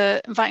you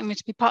for inviting me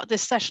to be part of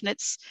this session.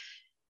 It's,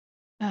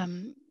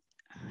 hang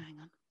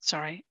on,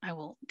 sorry, I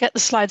will get the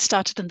slides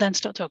started and then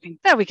start talking.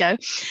 There we go.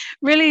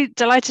 Really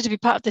delighted to be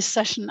part of this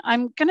session.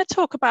 I'm going to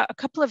talk about a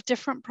couple of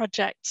different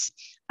projects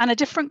and a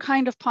different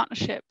kind of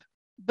partnership,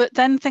 but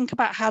then think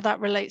about how that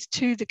relates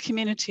to the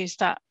communities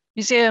that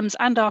museums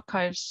and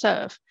archives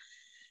serve.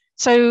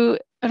 So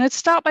I'm going to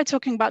start by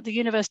talking about the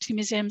University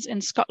Museums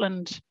in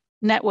Scotland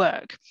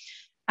network.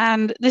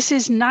 And this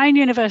is 9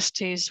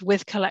 universities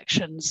with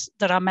collections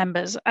that are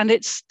members, and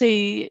it's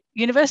the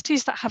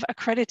universities that have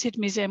accredited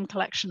museum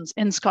collections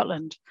in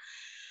Scotland.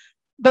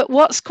 But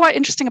what's quite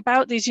interesting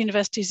about these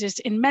universities is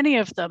in many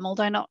of them,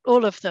 although not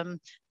all of them,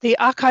 the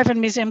archive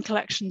and museum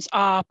collections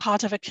are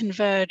part of a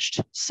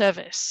converged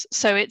service.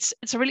 So it's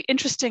a really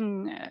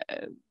interesting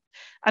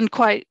and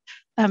quite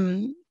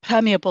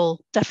permeable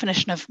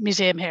definition of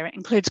museum here. It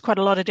includes quite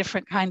a lot of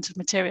different kinds of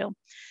material.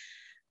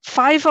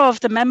 5 of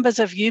the members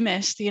of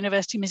UMIS, the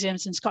University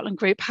Museums in Scotland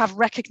group, have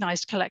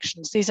recognised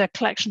collections. These are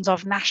collections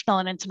of national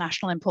and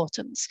international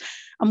importance.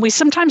 And we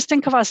sometimes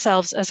think of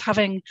ourselves as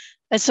having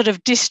a sort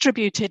of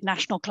distributed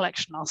national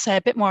collection. I'll say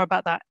a bit more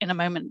about that in a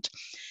moment.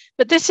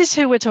 But this is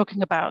who we're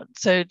talking about.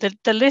 So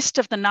the list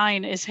of the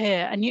 9 is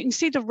here, and you can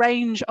see the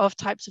range of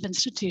types of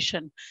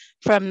institution,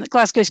 from the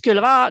Glasgow School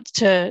of Art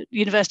to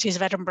universities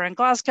of Edinburgh and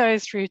Glasgow,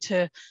 through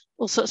to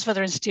all sorts of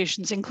other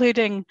institutions,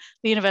 including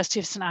the University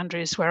of St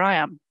Andrews, where I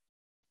am.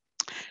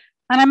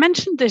 And I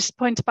mentioned this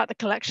point about the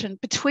collection.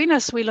 Between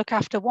us, we look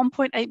after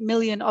 1.8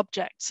 million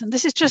objects. And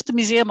this is just the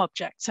museum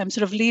objects. I'm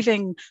sort of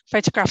leaving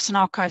photographs and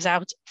archives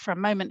out for a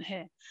moment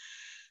here.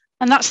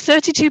 And that's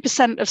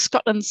 32% of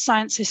Scotland's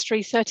science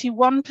history,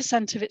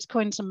 31% of its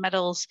coins and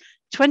medals,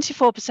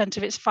 24%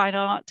 of its fine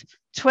art,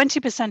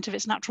 20% of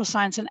its natural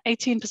science, and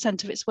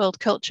 18% of its world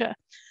culture.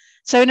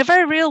 So in a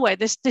very real way,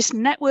 this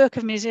network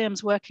of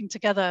museums working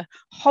together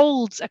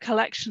holds a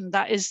collection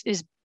that is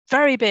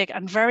very big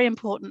and very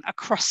important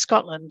across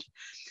Scotland,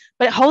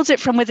 but it holds it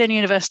from within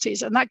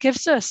universities. And that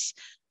gives us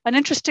an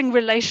interesting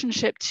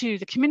relationship to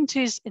the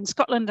communities in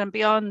Scotland and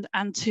beyond,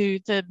 and to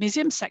the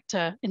museum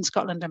sector in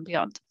Scotland and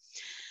beyond.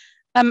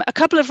 A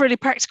couple of really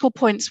practical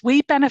points.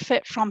 We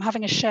benefit from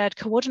having a shared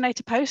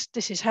coordinator post.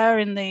 This is her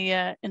in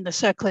the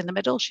circle in the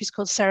middle. She's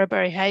called Sarah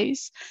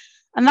Berry-Hayes.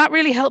 And that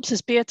really helps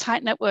us be a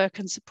tight network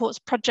and supports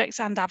projects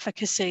and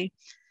advocacy.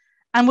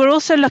 And we're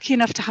also lucky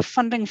enough to have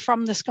funding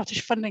from the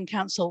Scottish Funding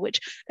Council, which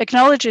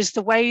acknowledges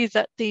the way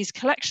that these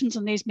collections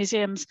and these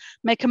museums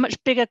make a much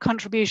bigger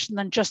contribution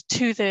than just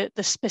to the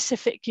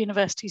specific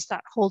universities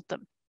that hold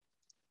them.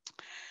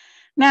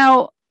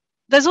 Now,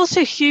 there's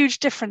also huge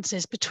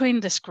differences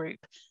between this group.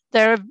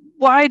 There are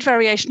wide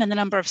variation in the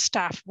number of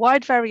staff,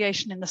 wide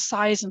variation in the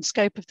size and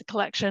scope of the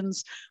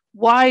collections,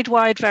 wide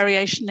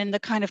variation in the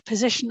kind of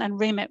position and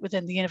remit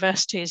within the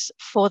universities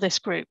for this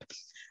group.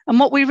 And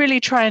what we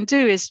really try and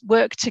do is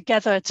work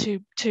together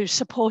to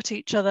support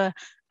each other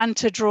and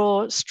to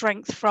draw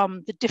strength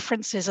from the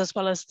differences as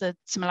well as the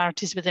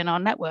similarities within our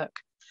network.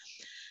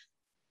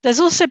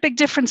 There's also big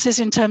differences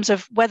in terms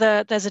of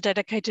whether there's a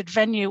dedicated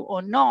venue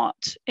or not,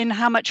 in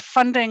how much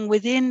funding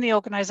within the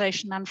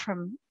organisation and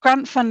from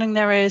grant funding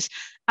there is,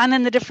 and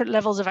in the different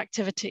levels of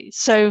activity.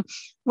 So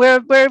we're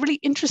a really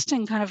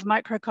interesting kind of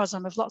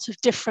microcosm of lots of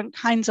different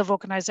kinds of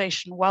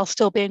organisation while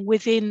still being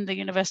within the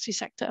university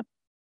sector.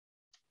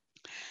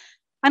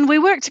 And we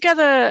work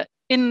together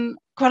in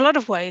quite a lot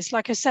of ways.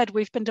 Like I said,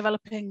 we've been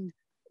developing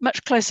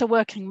much closer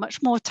working,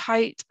 much more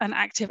tight and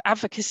active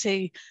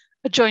advocacy,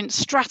 a joint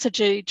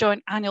strategy,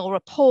 joint annual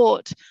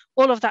report,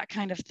 all of that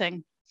kind of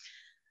thing.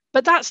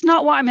 But that's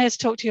not what I'm here to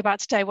talk to you about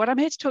today. What I'm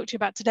here to talk to you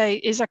about today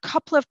is a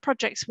couple of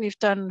projects we've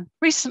done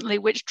recently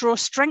which draw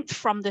strength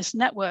from this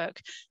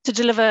network to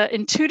deliver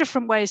in 2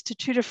 different ways to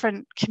 2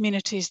 different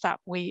communities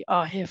that we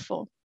are here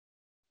for.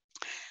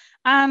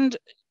 And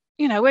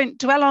you know, won't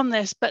dwell on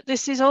this, but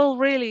this is all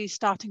really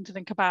starting to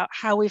think about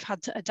how we've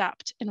had to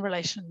adapt in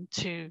relation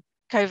to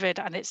COVID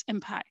and its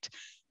impact.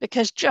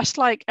 Because just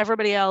like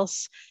everybody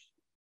else,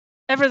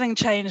 everything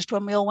changed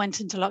when we all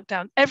went into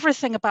lockdown.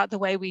 Everything about the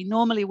way we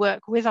normally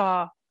work with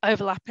our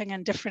overlapping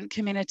and different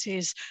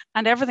communities,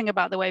 and everything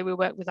about the way we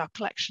work with our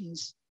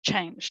collections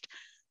changed.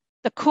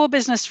 The core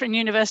business in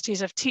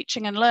universities of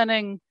teaching and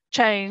learning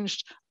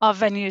changed, our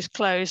venues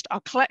closed,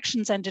 our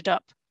collections ended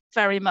up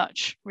very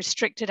much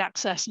restricted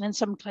access, and in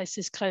some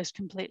places closed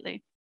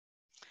completely.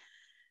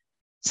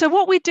 So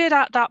what we did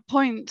at that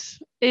point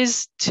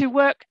is to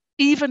work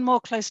even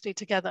more closely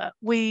together.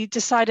 We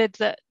decided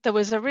that there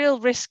was a real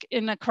risk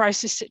in a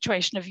crisis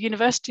situation of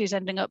universities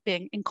ending up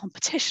being in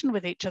competition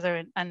with each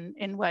other and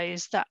in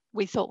ways that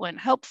we thought weren't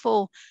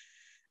helpful.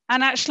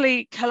 And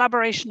actually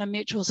collaboration and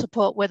mutual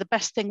support were the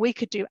best thing we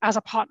could do as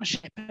a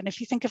partnership. And if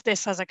you think of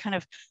this as a kind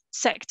of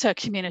sector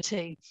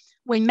community,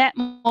 we met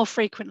more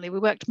frequently, we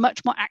worked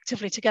much more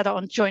actively together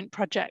on joint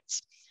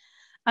projects.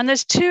 And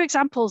there's two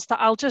examples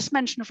that I'll just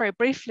mention very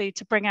briefly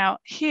to bring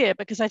out here,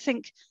 because I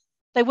think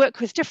they work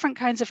with different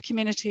kinds of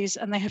communities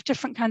and they have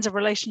different kinds of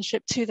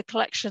relationship to the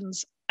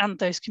collections and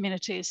those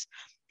communities.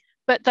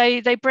 But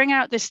they bring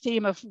out this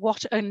theme of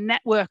what a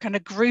network and a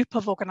group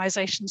of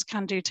organizations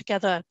can do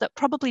together that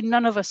probably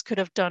none of us could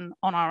have done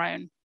on our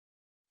own.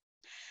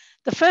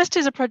 The first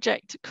is a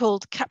project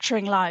called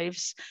Capturing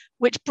Lives,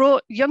 which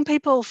brought young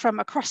people from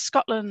across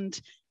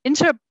Scotland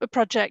into a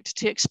project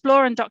to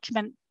explore and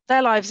document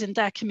their lives in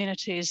their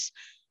communities.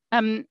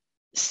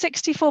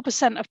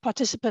 64% of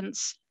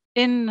participants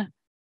in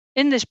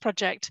this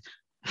project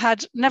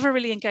had never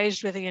really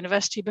engaged with a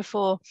university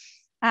before.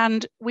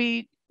 And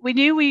we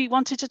knew we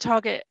wanted to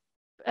target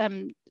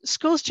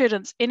school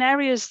students in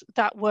areas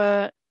that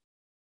were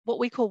what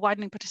we call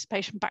widening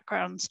participation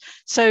backgrounds.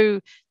 So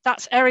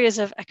that's areas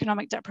of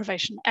economic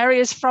deprivation,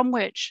 areas from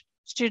which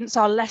students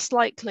are less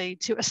likely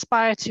to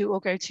aspire to or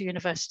go to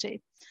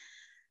university.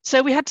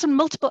 So we had some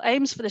multiple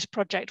aims for this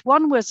project.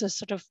 One was a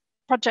sort of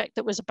project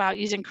that was about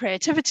using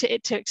creativity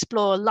to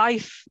explore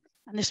life,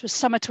 and this was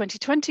summer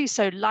 2020,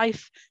 so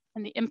life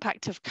and the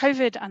impact of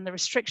COVID and the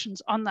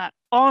restrictions on that,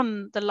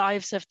 on the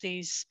lives of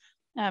these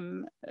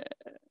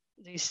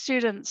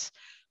students,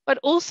 but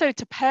also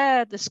to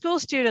pair the school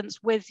students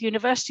with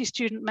university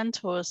student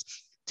mentors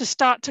to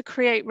start to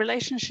create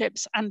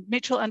relationships and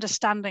mutual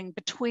understanding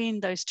between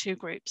those two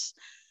groups.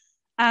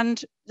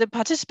 And the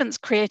participants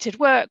created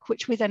work,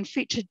 which we then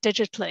featured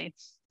digitally.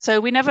 So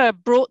we never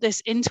brought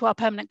this into our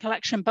permanent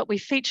collection, but we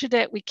featured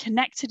it, we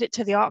connected it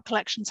to the art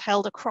collections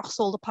held across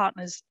all the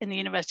partners in the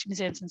University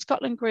Museums in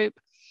Scotland group.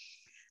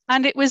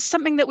 And it was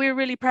something that we were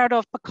really proud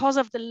of because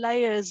of the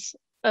layers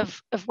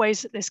of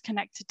ways that this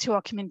connected to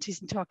our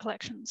communities and to our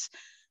collections.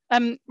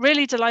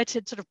 Really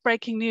delighted, sort of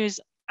breaking news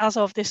as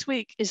of this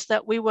week, is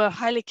that we were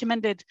highly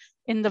commended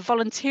in the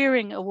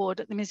volunteering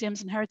award at the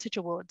Museums and Heritage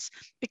Awards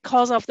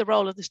because of the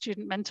role of the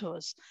student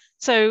mentors.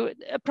 So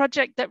a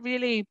project that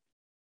really,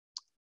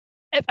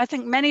 I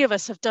think many of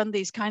us have done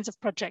these kinds of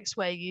projects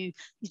where you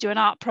do an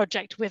art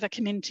project with a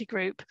community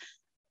group.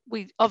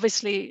 We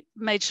obviously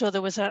made sure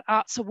there was an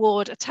arts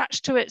award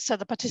attached to it, so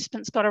the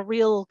participants got a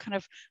real kind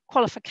of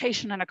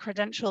qualification and a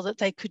credential that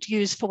they could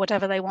use for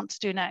whatever they want to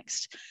do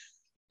next.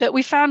 But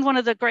we found one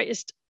of the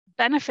greatest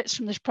benefits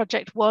from this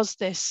project was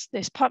this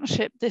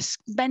partnership, this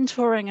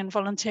mentoring and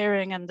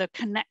volunteering and the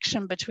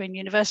connection between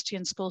university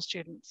and school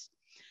students.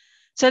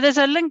 So there's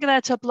a link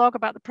there to a blog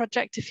about the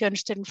project if you're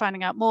interested in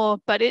finding out more,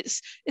 but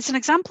it's an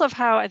example of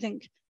how I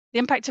think the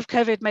impact of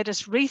COVID made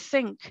us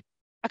rethink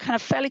a kind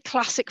of fairly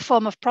classic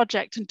form of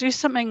project and do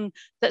something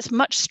that's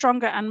much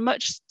stronger and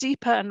much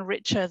deeper and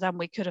richer than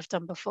we could have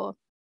done before.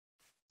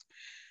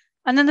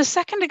 And then the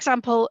second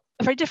example,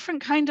 a very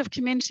different kind of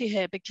community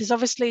here, because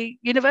obviously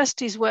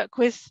universities work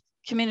with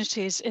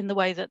communities in the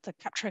way that the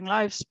Capturing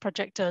Lives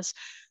project does,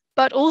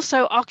 but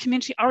also our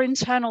community, our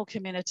internal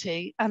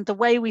community, and the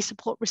way we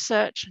support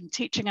research and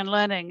teaching and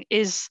learning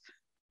is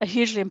a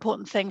hugely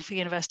important thing for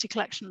university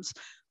collections.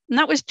 And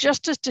that was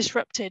just as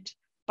disrupted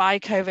by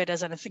COVID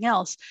as anything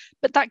else,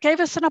 but that gave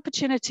us an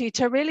opportunity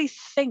to really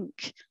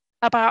think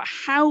about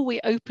how we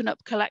open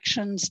up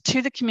collections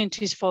to the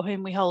communities for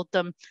whom we hold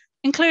them,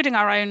 including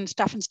our own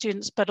staff and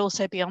students, but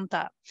also beyond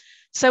that.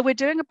 So we're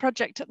doing a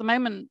project at the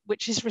moment,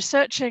 which is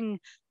researching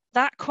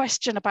that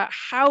question about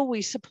how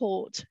we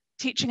support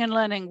teaching and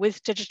learning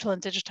with digital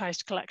and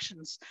digitized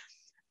collections.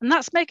 And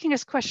that's making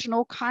us question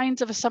all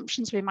kinds of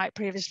assumptions we might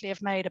previously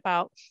have made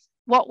about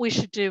what we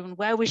should do and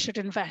where we should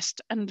invest,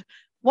 and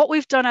what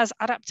we've done as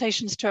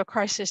adaptations to a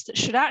crisis that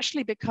should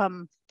actually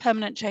become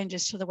permanent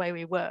changes to the way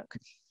we work.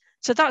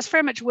 So that's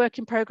very much work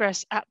in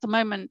progress at the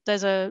moment.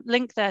 There's a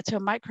link there to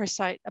a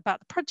microsite about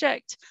the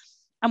project.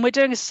 And we're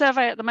doing a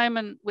survey at the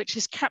moment, which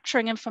is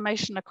capturing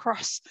information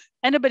across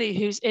anybody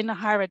who's in a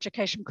higher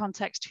education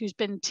context, who's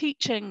been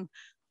teaching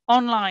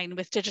online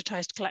with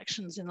digitized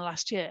collections in the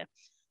last year.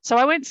 So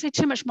I won't say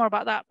too much more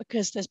about that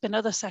because there's been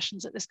other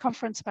sessions at this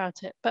conference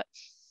about it, but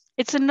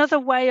it's another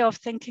way of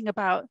thinking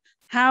about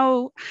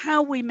how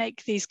we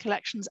make these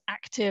collections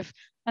active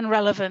and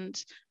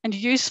relevant and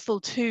useful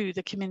to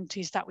the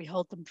communities that we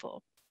hold them for.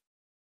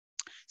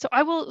 So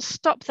I will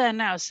stop there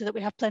now so that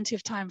we have plenty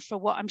of time for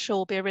what I'm sure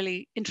will be a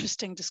really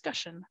interesting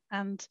discussion,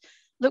 and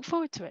look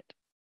forward to it.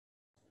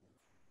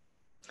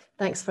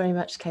 Thanks very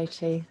much,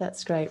 Katie.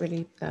 That's great,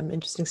 really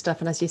interesting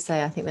stuff. And as you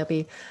say, I think there'll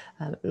be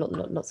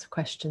lots of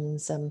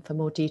questions for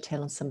more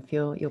detail on some of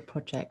your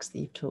projects that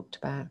you've talked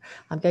about.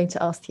 I'm going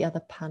to ask the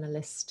other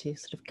panelists to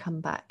sort of come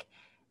back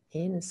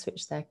in and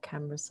switch their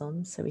cameras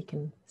on so we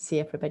can see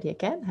everybody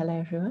again. Hello,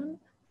 everyone.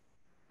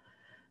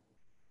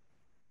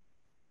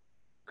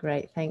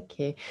 Great, thank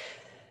you.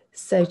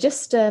 So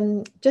just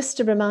a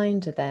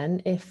reminder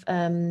then, if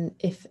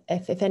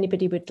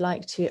anybody would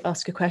like to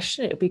ask a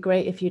question, it would be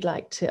great if you'd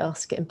like to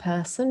ask it in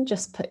person.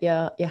 Just put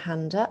your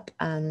hand up,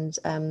 and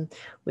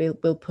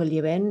we'll pull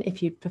you in.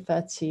 If you'd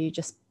prefer to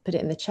just put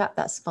it in the chat,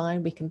 that's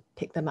fine. We can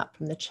pick them up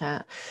from the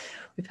chat.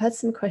 We've had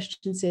some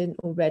questions in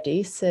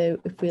already, so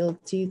if we'll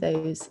do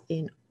those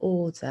in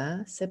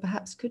order. So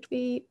perhaps could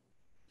we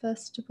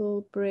first of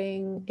all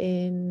bring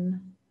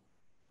in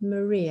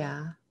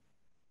Maria?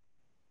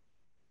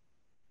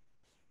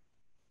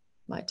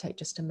 Might take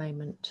just a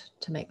moment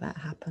to make that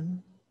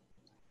happen.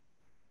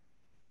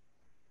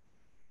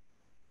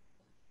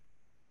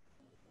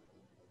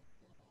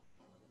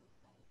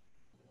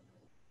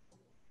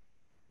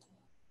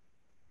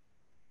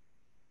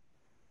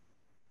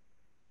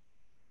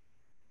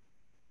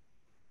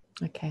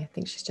 Okay, I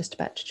think she's just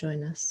about to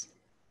join us.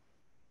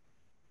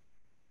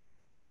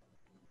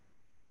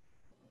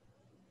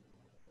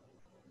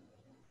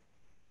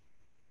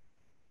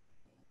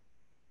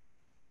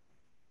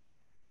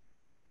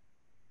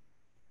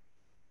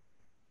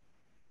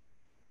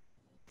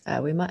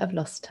 We might have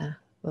lost her.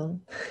 Well,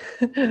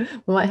 we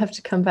might have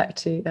to come back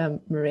to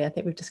Maria. I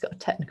think we've just got a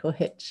technical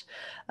hitch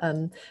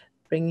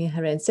bringing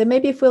her in. So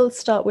maybe if we'll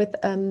start with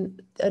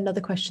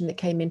another question that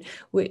came in,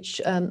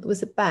 which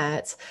was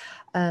about,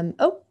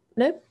 oh,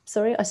 no,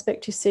 sorry, I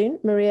spoke too soon.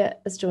 Maria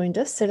has joined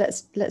us. So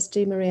let's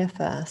do Maria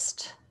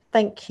first.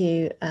 Thank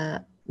you,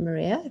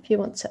 Maria. If you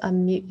want to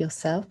unmute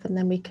yourself, and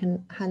then we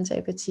can hand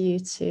over to you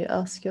to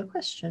ask your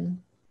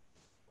question.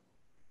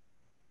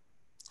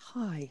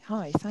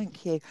 Hi,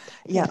 thank you.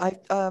 Yeah,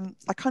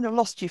 I kind of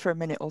lost you for a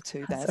minute or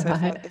two there, so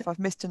if I've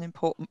missed an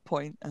important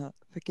point,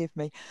 forgive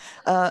me.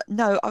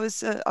 No, I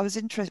was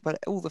interested, but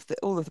all of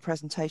the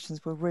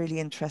presentations were really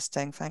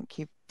interesting. Thank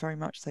you very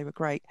much. They were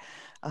great.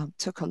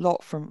 Took a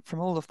lot from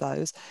all of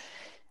those.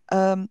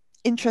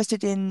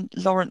 Interested in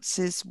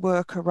Lawrence's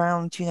work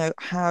around, you know,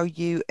 how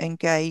you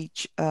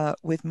engage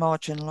with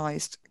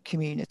marginalised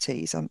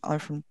communities. I'm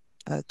from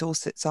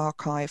Dorset's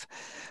archive.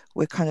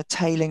 We're kind of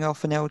tailing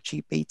off an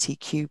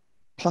LGBTQ+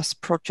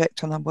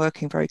 project, and I'm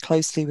working very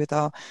closely with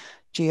our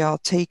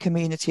GRT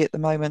community at the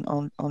moment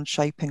on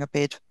shaping a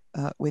bid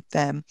with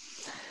them.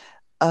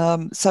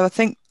 So I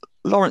think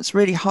Lawrence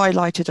really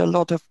highlighted a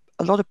lot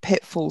of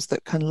pitfalls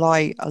that can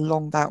lie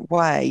along that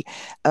way,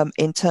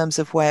 in terms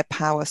of where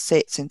power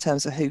sits, in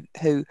terms of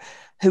who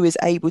is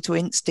able to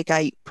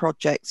instigate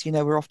projects. You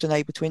know, we're often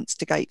able to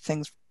instigate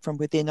things from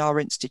within our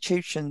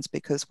institutions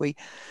because we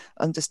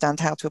understand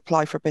how to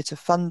apply for a bit of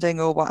funding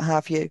or what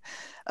have you,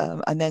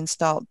 and then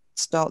start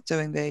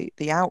doing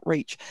the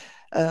outreach.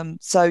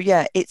 So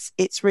yeah,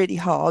 it's really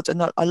hard,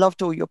 and I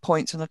loved all your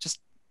points, and I just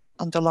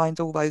underlined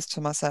all those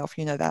to myself,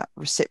 you know, that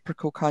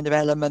reciprocal kind of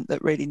element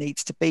that really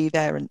needs to be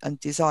there, and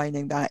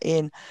designing that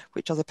in,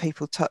 which other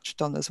people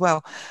touched on as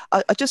well.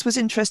 I just was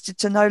interested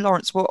to know,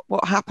 Lawrence,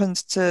 what happened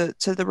to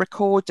the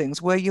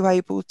recordings? Were you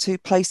able to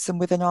place them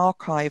with an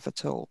archive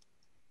at all?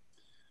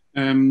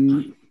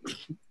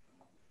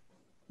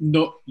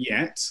 Not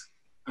yet.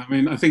 I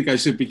mean, I think I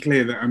should be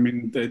clear that, I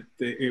mean, that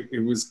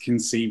it was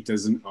conceived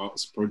as an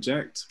arts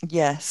project.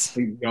 Yes. I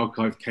think the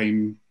archive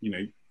came, you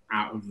know,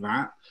 out of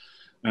that.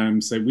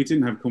 So we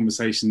didn't have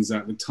conversations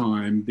at the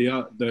time.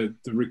 The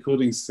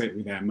recordings sit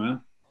with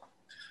Emma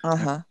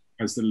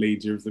as the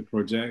leader of the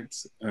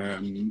project.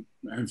 In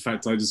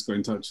fact, I just got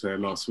in touch with her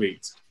last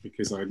week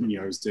because I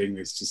was doing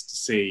this just to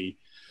see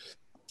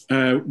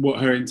what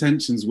her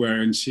intentions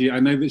were, and I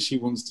know that she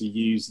wants to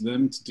use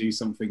them to do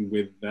something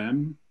with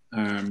them.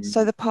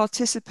 So the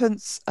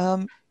participants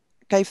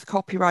gave the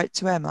copyright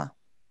to Emma?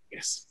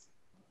 Yes.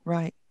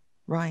 Right.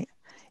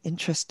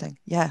 Interesting.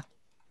 Yeah.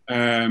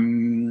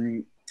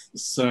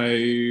 So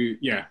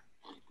yeah,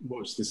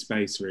 watch this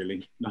space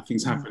really.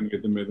 Nothing's happened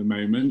with them at the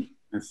moment.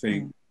 I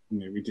think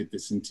we did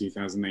this in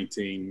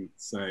 2018,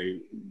 so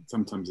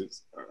sometimes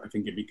I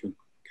think it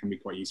can be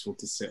quite useful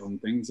to sit on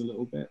things a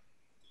little bit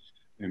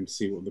and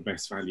see what the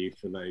best value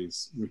for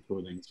those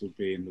recordings will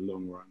be in the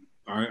long run.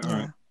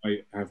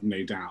 I have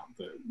no doubt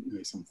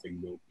that something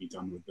will be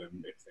done with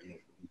them if they're not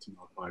into an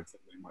archive, that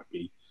they might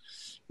be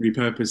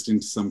repurposed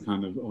into some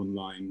kind of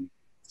online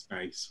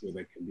space where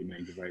they can be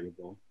made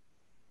available.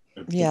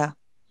 Yeah.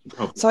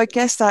 So I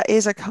guess that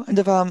is a kind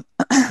of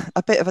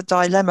a bit of a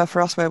dilemma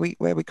for us where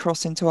we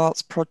cross into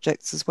arts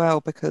projects as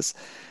well, because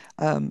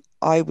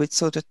I would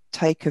sort of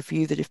take a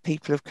view that if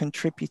people have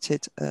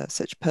contributed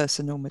such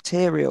personal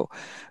material,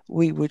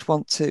 we would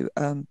want to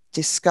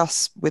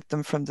discuss with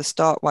them from the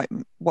start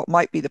what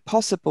might be the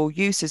possible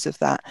uses of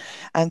that,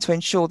 and to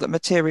ensure that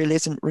material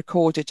isn't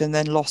recorded and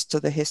then lost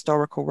to the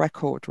historical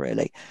record,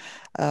 really,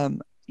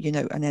 and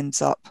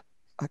ends up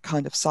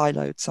kind of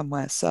siloed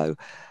somewhere. So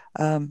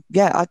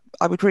yeah,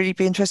 I would really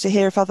be interested to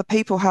hear if other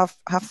people have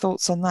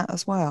thoughts on that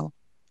as well.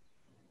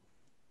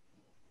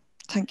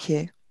 Thank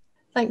you.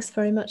 Thanks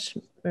very much,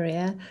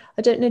 Maria.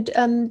 I don't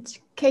know,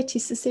 Katie,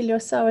 Cecilia, or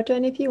Sarah, do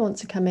any of you want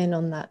to come in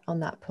on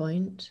that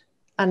point?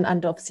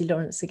 And obviously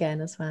Lawrence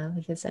again as well,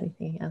 if there's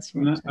anything else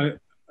you want to.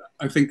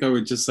 I think I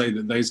would just say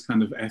that those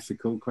kind of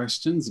ethical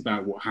questions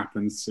about what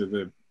happens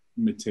to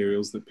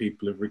materials that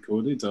people have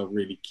recorded are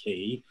really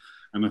key,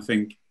 and I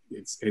think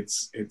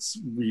it's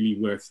really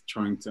worth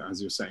trying to, as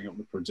you're setting up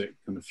the project,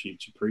 kind of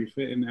future-proof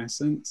it in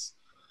essence.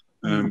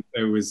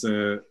 There was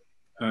a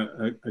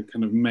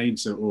kind of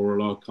major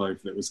oral archive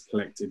that was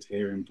collected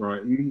here in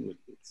Brighton.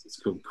 It's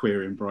called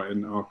Queer in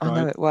Brighton Archive. I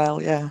know it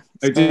well, yeah.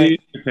 Oh, do you?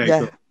 Okay, yeah.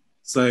 cool.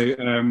 So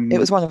it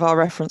was one of our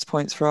reference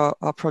points for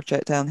our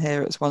project down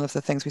here. It was one of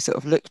the things we sort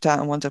of looked at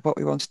and wondered what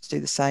we wanted to do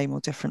the same or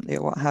differently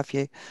or what have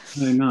you.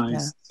 Oh, nice. Yeah.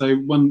 So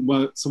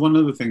one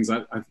of the things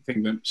I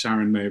think that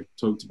Sharon may have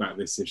talked about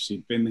this if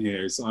she'd been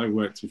here is I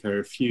worked with her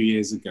a few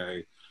years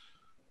ago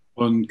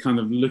on kind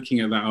of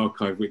looking at that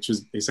archive, which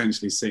was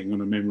essentially sitting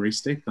on a memory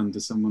stick under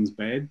someone's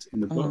bed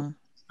in the book,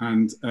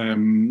 and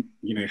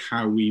you know,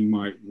 how we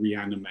might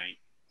reanimate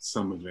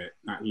some of it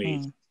at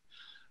least.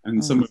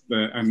 And some of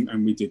the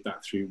and we did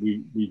that through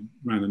we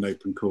ran an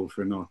open call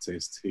for an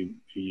artist who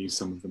used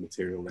some of the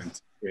material then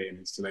to create an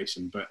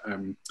installation. But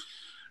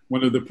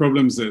one of the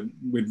problems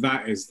with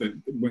that is that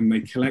when they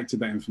collected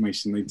that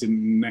information, they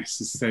didn't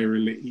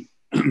necessarily,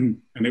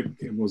 and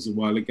it was a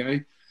while ago.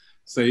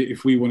 So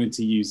if we wanted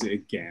to use it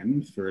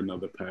again for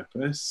another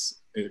purpose,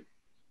 it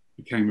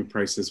became a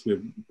process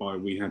whereby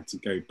we had to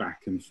go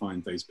back and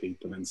find those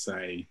people and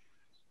say,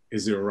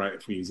 is it all right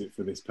if we use it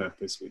for this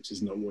purpose, which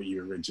is not what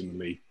you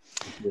originally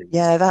agreed?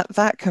 Yeah,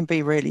 that can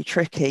be really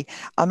tricky.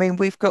 I mean,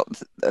 we've got,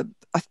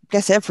 I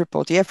guess every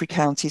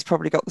county's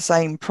probably got the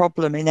same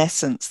problem in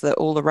essence, that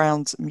all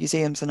around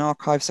museums and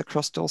archives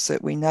across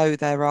Dorset, we know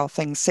there are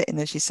things sitting,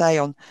 as you say,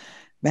 on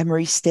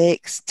memory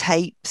sticks,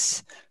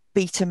 tapes,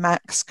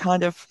 Betamax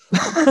kind of,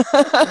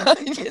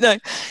 you know.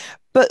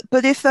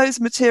 But if those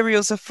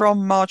materials are from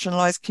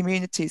marginalised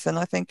communities, then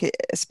I think it's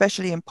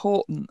especially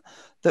important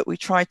that we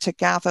try to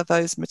gather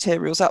those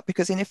materials up,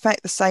 because in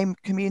effect the same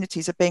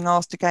communities are being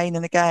asked again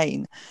and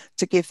again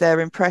to give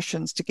their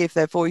impressions, to give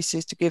their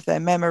voices, to give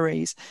their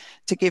memories,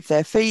 to give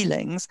their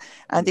feelings.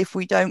 And if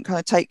we don't kind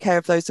of take care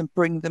of those and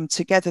bring them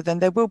together, then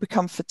there will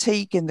become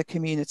fatigue in the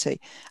community,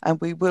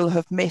 and we will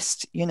have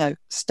missed, you know,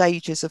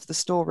 stages of the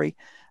story,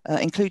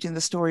 including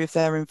the story of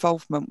their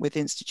involvement with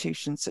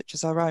institutions such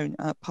as our own.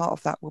 Part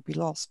of that will be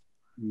lost.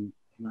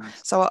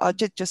 Nice. So I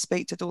did just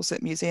speak to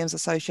Dorset Museums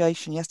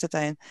Association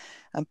yesterday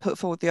and put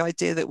forward the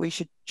idea that we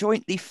should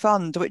jointly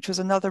fund, which was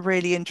another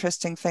really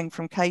interesting thing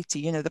from Katie,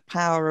 you know, the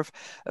power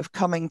of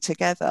coming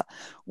together,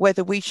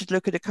 whether we should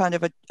look at a kind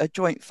of a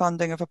joint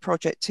funding of a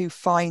project to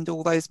find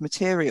all those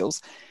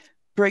materials,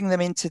 bring them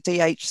into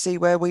DHC,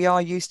 where we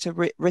are used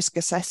to risk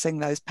assessing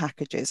those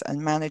packages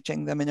and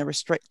managing them in a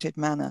restricted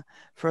manner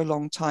for a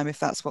long time if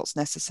that's what's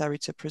necessary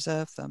to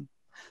preserve them.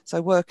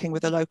 So working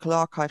with a local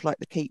archive like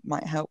the Keep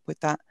might help with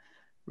that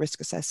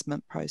risk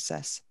assessment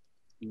process.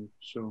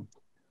 Sure.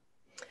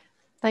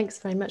 Thanks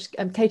very much.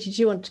 Katie,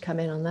 do you want to come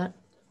in on that?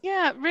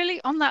 Yeah,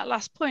 really on that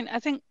last point, I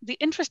think the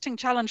interesting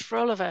challenge for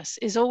all of us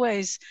is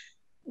always,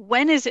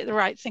 when is it the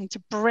right thing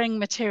to bring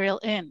material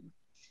in?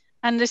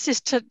 And this is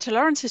to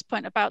Lawrence's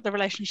point about the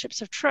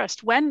relationships of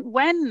trust.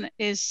 When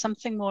is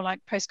something more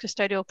like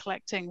post-custodial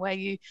collecting, where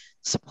you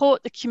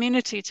support the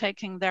community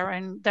taking their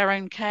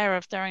own care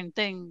of their own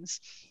things,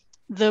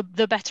 the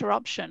better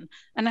option,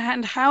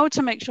 and how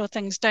to make sure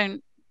things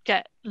don't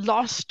get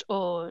lost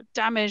or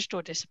damaged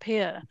or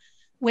disappear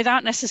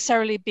without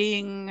necessarily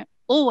being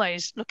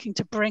always looking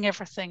to bring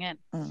everything in,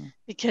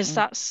 because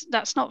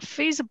that's not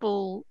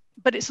feasible,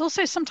 but it's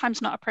also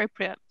sometimes not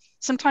appropriate.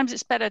 Sometimes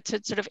it's better to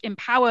sort of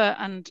empower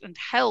and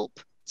help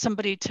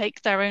somebody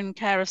take their own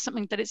care of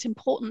something that it's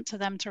important to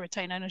them to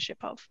retain ownership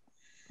of.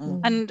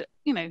 And,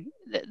 you know,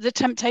 the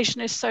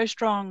temptation is so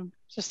strong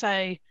to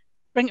say,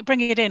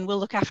 bring it in, we'll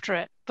look after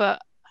it.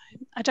 But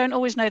I don't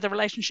always know the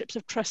relationships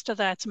of trust are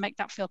there to make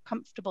that feel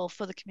comfortable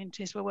for the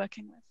communities we're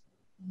working with.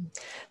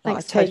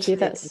 Thanks, Katie.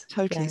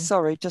 Totally.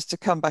 Sorry, just to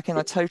come back in,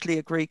 I totally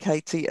agree,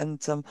 Katie.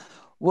 And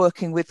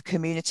working with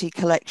community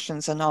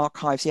collections and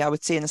archives, I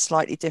would see in a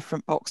slightly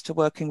different box to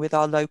working with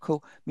our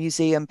local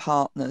museum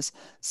partners.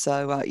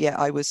 So yeah,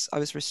 I was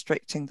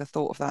restricting the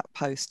thought of that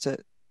post to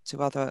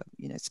other,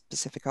 you know,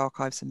 specific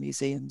archives and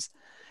museums.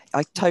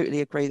 I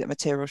totally agree that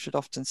material should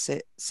often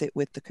sit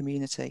with the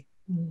community.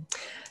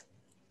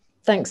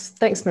 Thanks,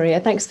 Maria.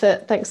 Thanks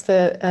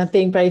for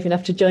being brave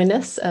enough to join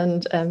us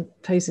and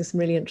posing some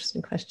really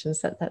interesting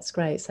questions. That's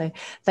great. So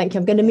thank you.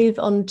 I'm going to move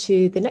on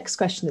to the next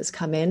question that's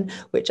come in,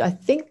 which I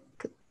think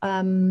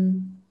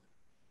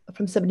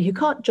from somebody who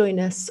can't join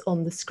us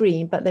on the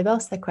screen, but they've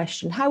asked their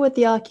question: how would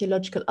the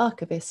archaeological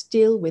archivist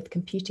deal with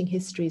competing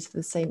histories for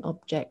the same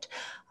object?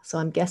 So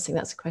I'm guessing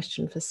that's a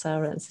question for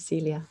Sarah and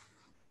Cecilia.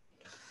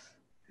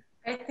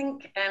 I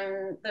think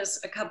there's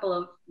a couple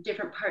of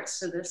different parts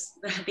to this,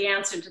 the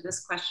answer to this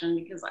question,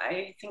 because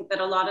I think that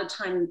a lot of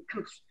time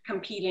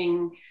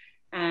competing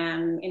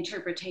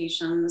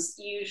interpretations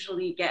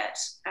usually get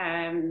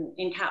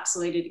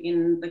encapsulated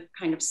in the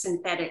kind of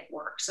synthetic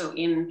work. So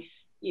in,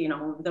 you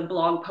know, the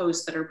blog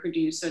posts that are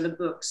produced, or the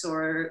books,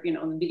 or, you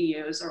know, the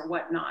videos or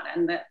whatnot.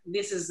 And that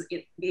this is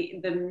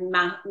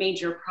the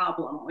major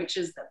problem, which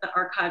is that the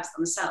archives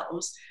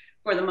themselves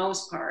for the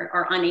most part,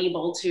 are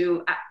unable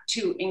to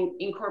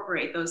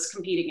incorporate those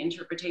competing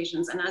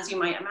interpretations. And as you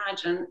might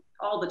imagine,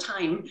 all the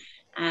time,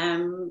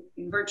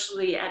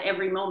 virtually at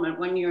every moment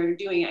when you're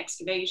doing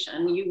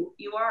excavation,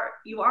 you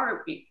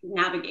are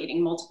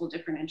navigating multiple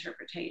different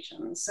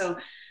interpretations. So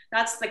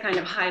that's the kind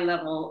of high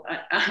level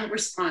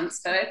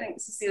response, but I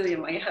think Cecilia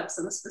might have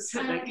some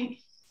specific.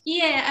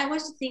 Yeah, I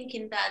was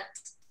thinking that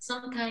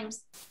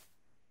sometimes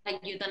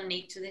like you don't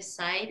need to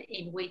decide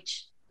in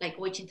which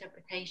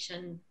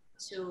interpretation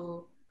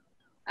to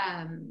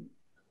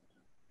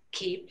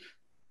keep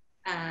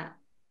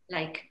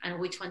and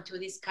which one to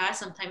discard.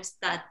 Sometimes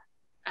that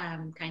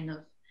kind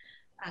of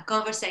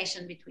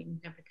conversation between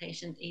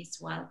interpretations is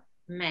what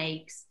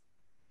makes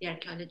the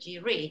archaeology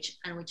rich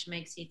and which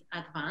makes it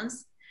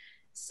advanced.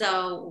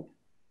 So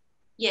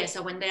yeah,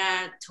 so when there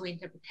are two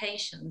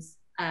interpretations,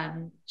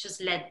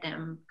 just let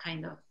them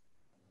kind of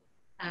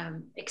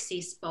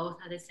exist both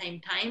at the same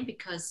time,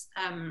 because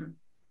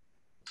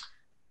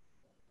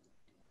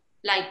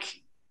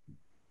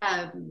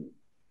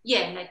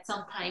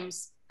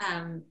sometimes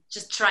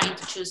just trying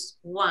to choose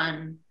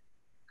one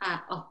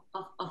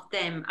of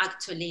them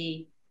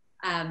actually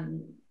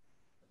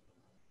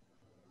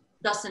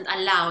doesn't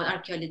allow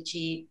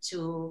archaeology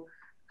to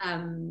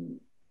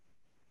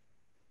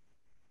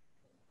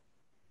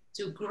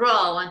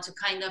grow and to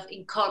kind of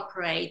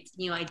incorporate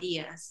new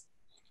ideas.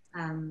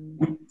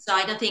 So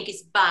I don't think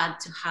it's bad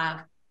to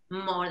have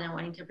more than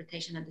one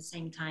interpretation at the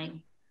same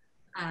time.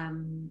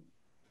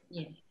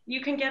 Yeah.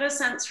 You can get a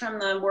sense from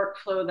the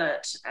workflow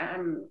that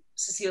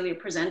Cecilia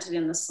presented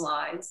in the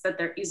slides that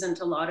there isn't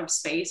a lot of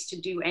space to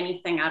do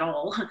anything at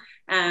all.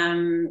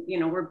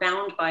 We're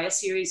bound by a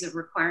series of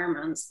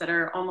requirements that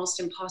are almost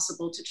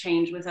impossible to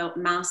change without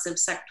massive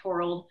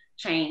sectoral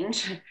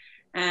change.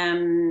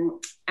 The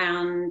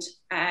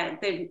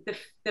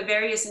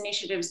various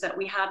initiatives that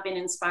we have been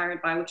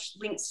inspired by, which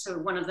links to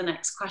one of the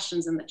next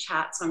questions in the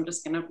chat, so I'm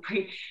just going to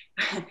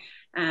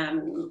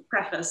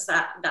preface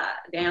the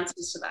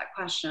answers to that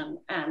question.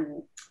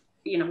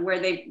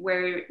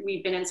 Where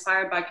we've been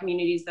inspired by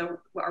communities that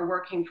are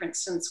working, for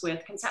instance,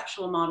 with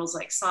conceptual models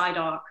like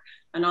SciDoc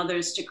and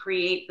others to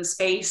create the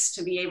space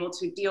to be able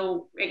to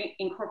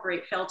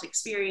incorporate felt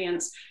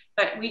experience.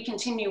 But we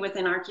continue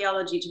within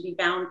archaeology to be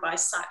bound by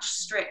such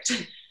strict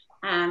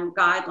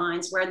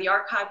guidelines where the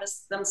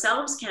archivists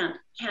themselves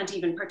can't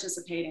even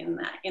participate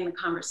in the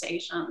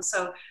conversation.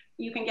 So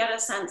you can get a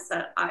sense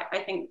that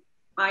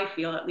I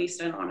feel, at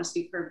least I don't want to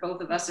speak for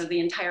both of us or the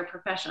entire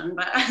profession,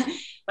 but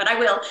I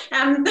will,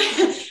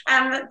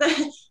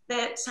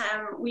 that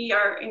we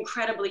are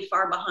incredibly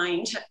far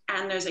behind,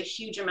 and there's a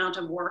huge amount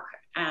of work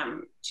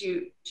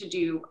to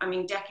do. I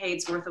mean,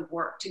 decades worth of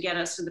work to get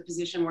us to the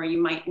position where you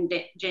might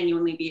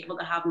genuinely be able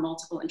to have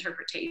multiple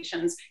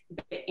interpretations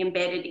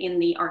embedded in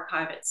the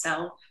archive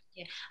itself.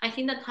 Yeah, I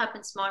think that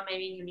happens more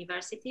maybe in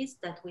universities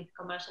than with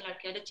commercial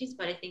archaeologists,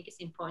 but I think it's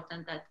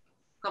important that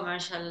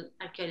commercial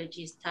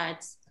archaeology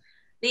starts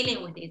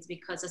dealing with it,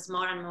 because as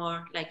more and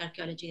more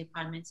archaeology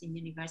departments in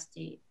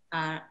university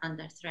are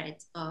under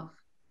threat of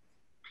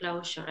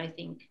closure, I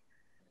think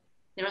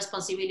the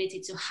responsibility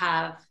to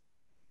have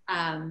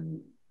a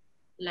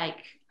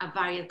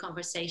varied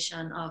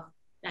conversation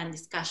and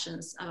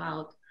discussions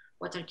about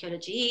what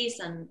archaeology is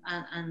and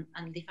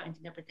different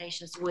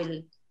interpretations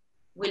will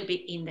be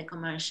in the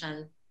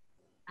commercial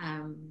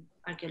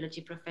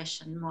archaeology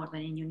profession more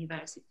than in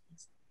universities.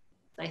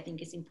 So I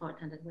think it's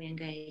important that we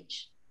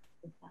engage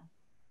with that.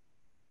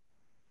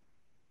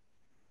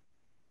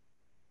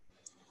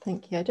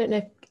 Thank you. I don't know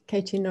if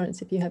Katie and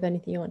Lawrence, if you have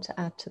anything you want to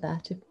add to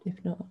that.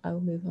 If not, I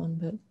will move on.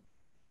 But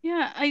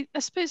yeah, I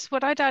suppose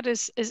what I'd add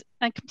is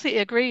I completely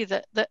agree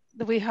that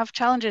we have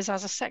challenges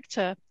as a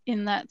sector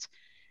in that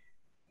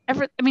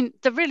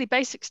the really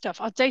basic stuff,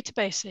 our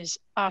databases,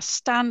 our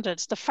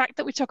standards, the fact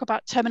that we talk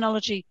about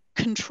terminology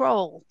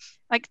control,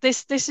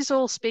 this is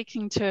all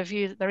speaking to a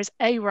view that there is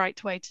a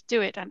right way to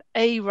do it and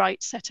a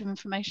right set of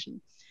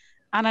information.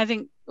 And I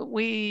think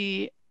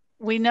we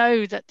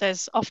know that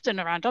there's often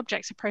around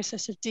objects a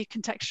process of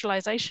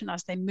decontextualization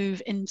as they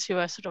move into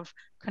a sort of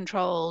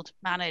controlled,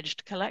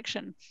 managed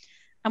collection.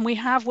 And we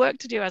have work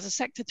to do as a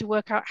sector to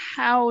work out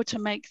how to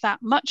make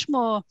that much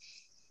more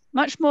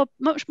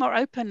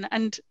open.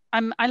 And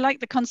I like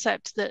the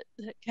concept that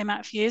came out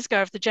a few years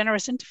ago of the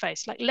generous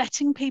interface,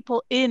 letting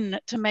people in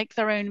to make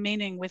their own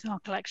meaning with our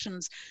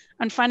collections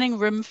and finding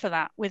room for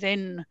that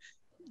within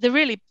the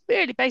really,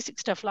 really basic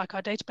stuff like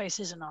our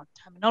databases and our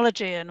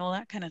terminology and all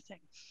that kind of thing.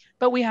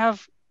 But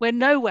we're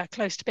nowhere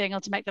close to being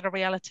able to make that a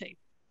reality.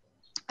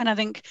 And I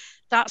think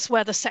that's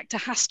where the sector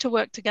has to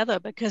work together,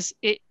 because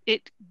it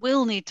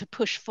will need to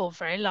push for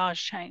very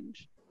large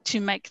change to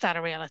make that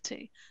a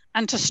reality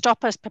and to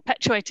stop us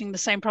perpetuating the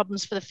same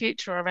problems for the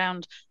future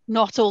around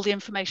not all the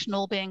information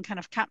all being kind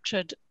of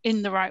captured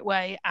in the right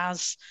way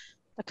as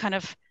the kind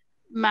of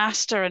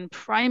master and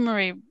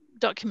primary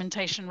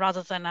documentation,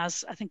 rather than,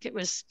 as I think it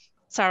was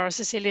Sarah or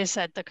Cecilia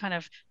said, the kind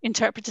of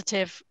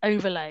interpretative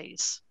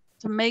overlays.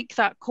 To make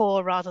that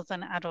core rather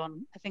than add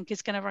on, I think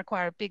is going to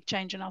require a big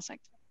change in our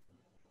sector.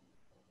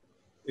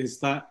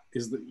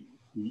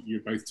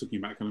 you're both talking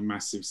about kind of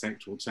massive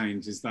sectoral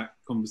change. Is that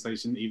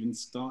conversation even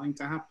starting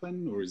to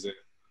happen, or is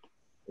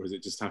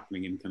it just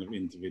happening in kind of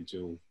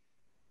individual?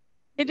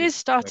 It is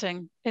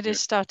starting. It is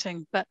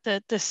starting, but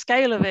the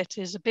scale of it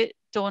is a bit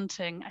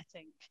daunting, I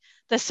think.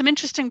 There's some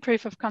interesting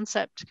proof of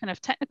concept, kind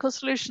of technical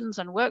solutions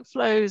and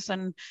workflows,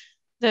 and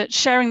that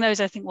sharing those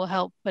I think will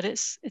help, but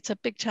it's a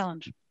big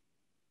challenge.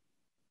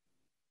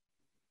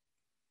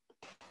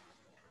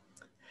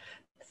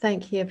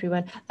 Thank you,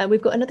 everyone.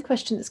 We've got another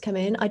question that's come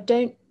in. I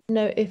don't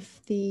know if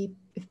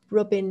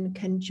Robin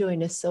can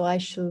join us, so I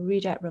shall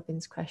read out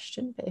Robin's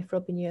question. But if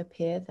Robin, you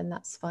appear, then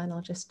that's fine.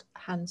 I'll just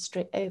hand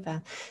straight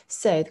over.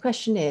 So the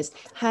question is,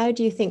 how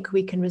do you think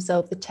we can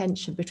resolve the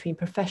tension between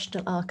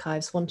professional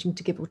archives wanting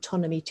to give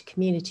autonomy to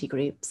community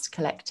groups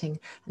collecting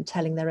and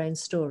telling their own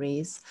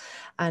stories,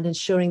 and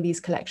ensuring these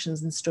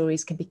collections and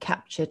stories can be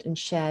captured and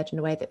shared in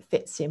a way that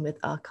fits in with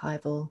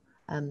archival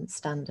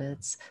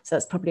standards? So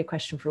that's probably a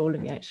question for all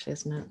of you, actually,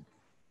 isn't it?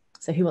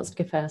 So who wants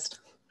to go first?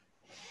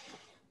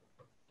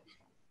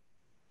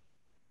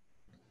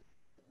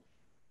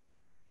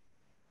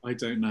 I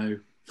don't know.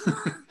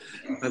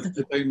 I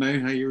don't know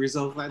how you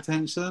resolve that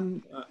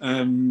tension.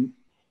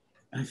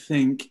 I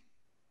think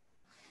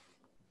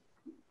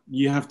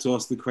you have to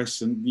ask the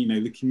question, you know,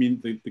 the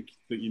community,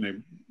 you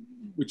know,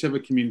 whichever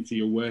community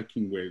you're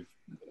working with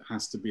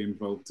has to be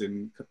involved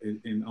in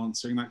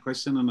answering that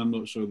question. And I'm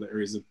not sure that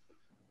there is a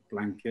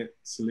blanket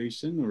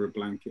solution or a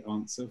blanket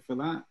answer for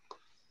that.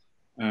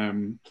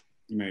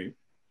 You know,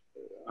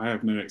 I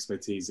have no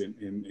expertise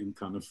in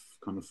kind of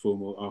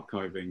formal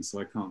archiving, so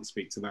I can't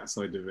speak to that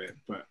side of it.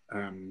 But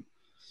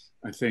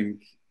I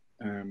think,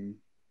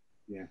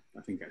 yeah,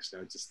 I think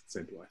actually I just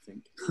said what I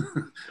think.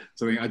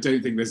 So I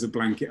don't think there's a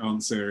blanket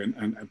answer,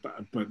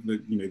 but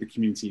the, you know, the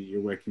community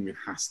you're working with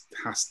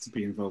has to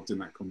be involved in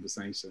that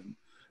conversation,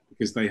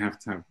 because they have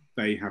to have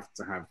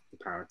the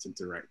power to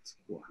direct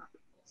what happens.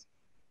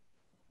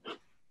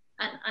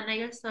 And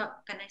I also,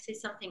 can I say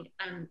something?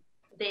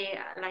 They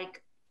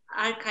like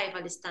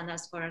archival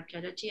standards for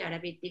archaeology are a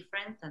bit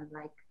different than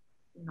like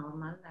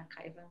normal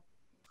archival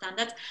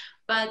standards,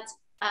 but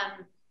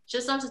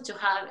just also to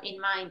have in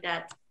mind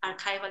that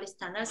archival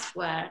standards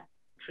were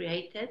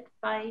created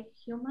by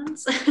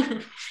humans,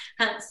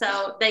 and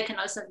so they can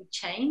also be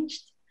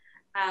changed.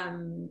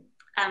 And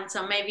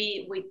so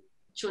maybe we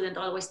shouldn't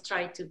always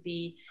try to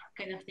be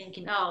kind of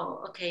thinking,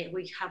 oh, okay,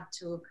 we have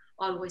to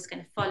always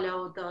kind of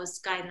follow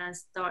those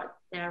guidelines that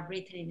they are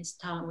written in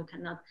stone. We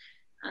cannot,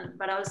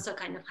 but also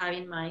kind of have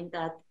in mind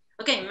that,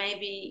 okay,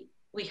 maybe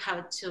we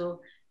have to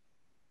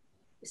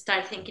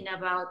start thinking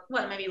about,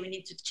 well, maybe we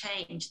need to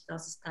change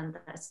those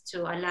standards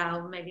to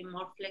allow maybe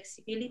more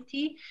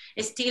flexibility.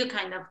 It's still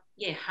kind of,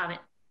 yeah, having,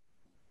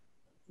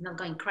 not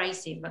going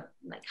crazy, but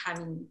like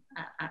having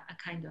a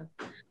kind of,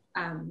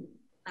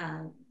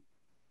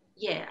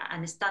 yeah,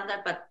 and a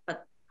standard,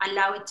 but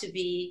allow it to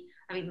be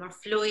a bit more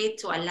fluid,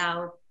 to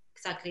allow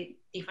exactly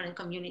different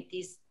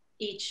communities,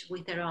 each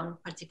with their own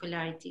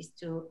particularities,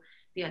 to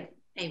be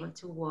able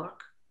to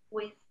work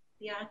with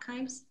the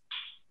archives.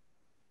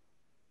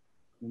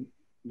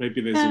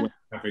 Maybe there's a way of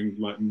having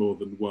like more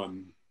than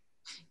one,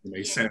 you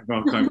know, set of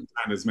archival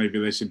standards. Maybe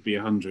there should be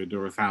 100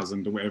 or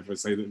 1,000 or whatever,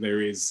 so that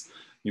there is,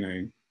 you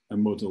know, a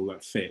model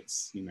that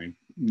fits, you know,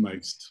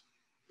 most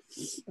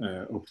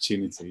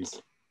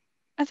opportunities.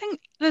 I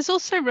think there's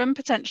also room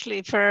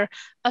potentially for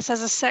us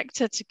as a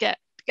sector to get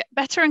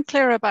better and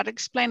clearer about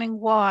explaining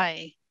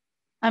why.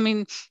 I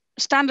mean,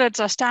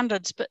 standards are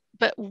standards,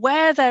 but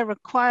where they're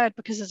required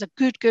because there's a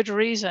good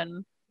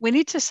reason, we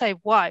need to say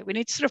why. We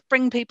need to sort of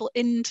bring people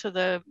into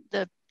the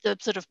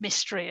sort of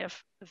mystery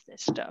of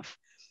this stuff.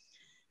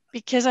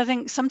 Because I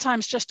think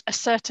sometimes just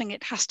asserting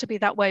it has to be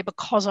that way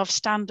because of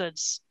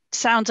standards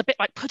sounds a bit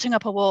like putting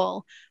up a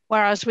wall,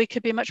 whereas we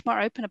could be much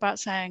more open about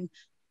saying,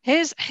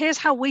 here's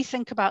how we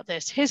think about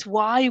this, here's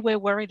why we're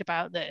worried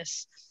about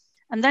this,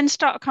 and then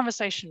start a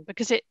conversation,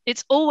 because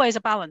it's always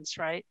a balance,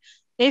 right?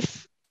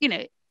 If, you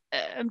know,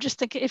 I'm just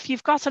thinking, if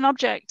you've got an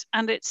object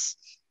and it's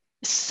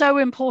so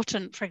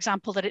important, for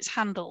example, that it's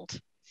handled,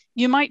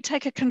 you might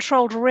take a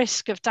controlled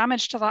risk of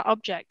damage to that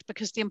object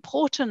because the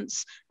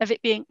importance of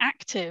it being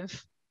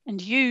active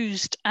and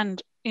used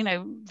and, you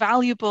know,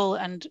 valuable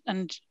and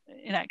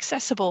you know,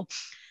 accessible.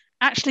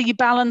 Actually, you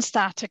balance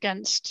that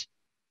against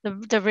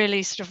the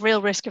really sort of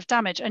real risk of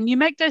damage. And you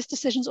make those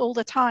decisions all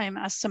the time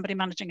as somebody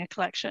managing a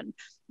collection.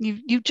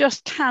 You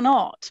just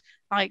cannot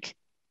like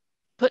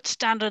put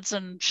standards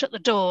and shut the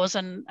doors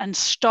and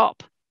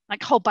stop,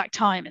 like hold back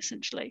time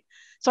essentially.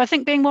 So I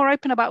think being more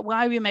open about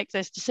why we make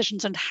those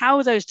decisions and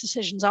how those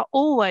decisions are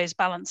always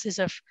balances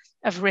of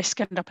risk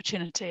and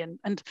opportunity,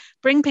 and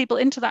bring people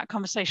into that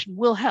conversation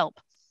will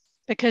help,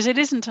 because it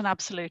isn't an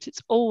absolute,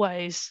 it's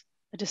always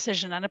a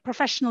decision, and a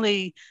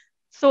professionally,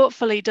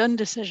 thoughtfully done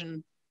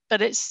decision.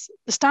 But it's,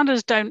 the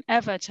standards don't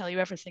ever tell you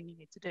everything you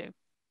need to do.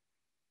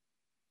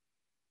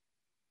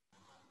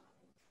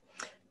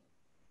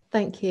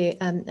 Thank you,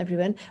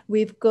 everyone.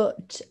 We've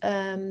got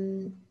a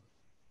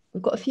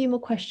few more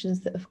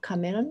questions that have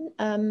come in.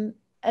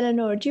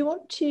 Eleanor, do you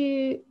want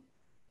to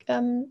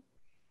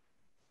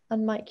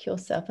unmic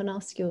yourself and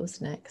ask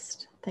yours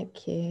next.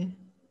 Thank you.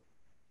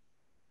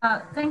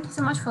 Thank you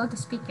so much for all the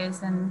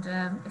speakers, and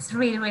it's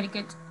really, really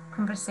good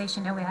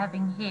conversation that we're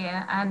having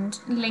here. And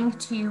linked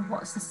to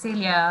what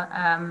Cecilia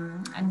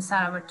and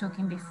Sarah were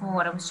talking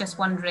before, I was just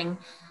wondering,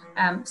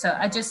 so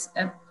I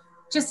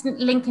just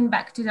linking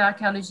back to the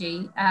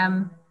archaeology,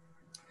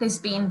 there's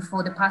been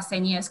for the past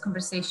 10 years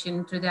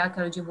conversation through the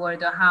archaeology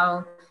world on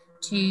how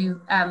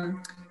to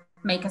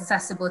make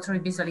accessible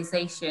through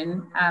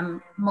visualization,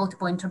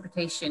 multiple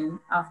interpretation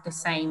of the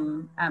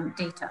same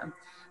data.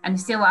 And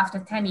still after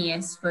 10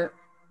 years, we're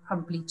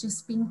probably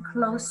just being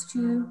close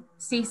to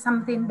see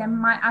something that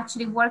might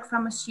actually work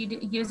from a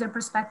user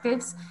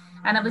perspectives.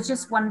 And I was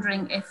just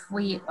wondering if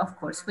we, of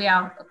course, we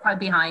are quite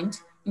behind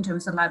in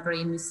terms of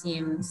library and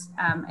museums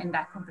in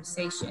that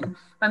conversation.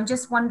 But I'm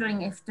just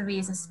wondering if there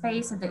is a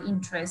space of the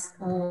interest,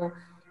 or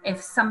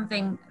if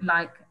something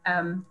like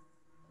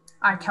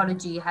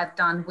archaeology have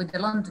done with the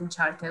London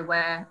Charter,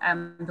 where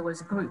there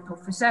was a group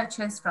of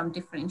researchers from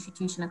different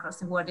institutions across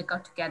the world that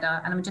got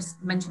together, and I'm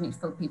just mentioning it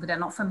for people that are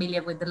not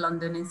familiar with the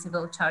London and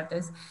civil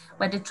charters,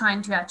 where they're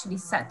trying to actually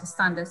set the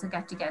standards to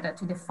get together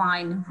to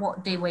define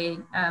what they were,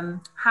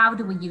 how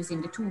do we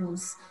using the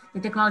tools,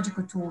 the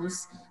technological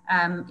tools,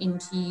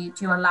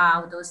 to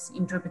allow those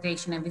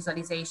interpretation and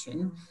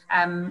visualization,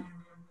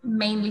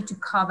 mainly to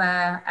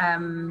cover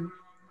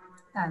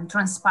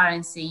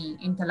transparency,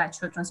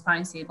 intellectual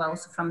transparency, but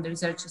also from the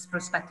researcher's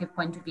perspective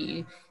point of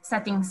view,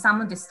 setting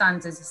some of the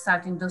standards,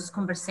 starting those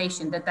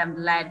conversations that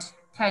then led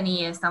 10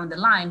 years down the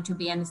line to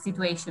be in a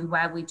situation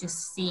where we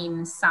just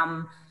seen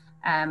some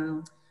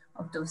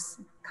of those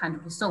kind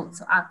of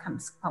results or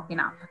outcomes popping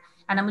up.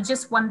 And I'm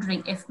just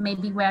wondering if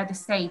maybe we're at the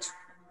stage,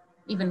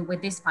 even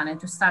with this panel,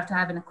 to start to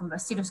having a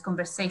serious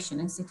conversation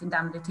and sitting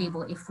down at the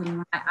table, if we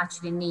might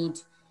actually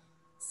need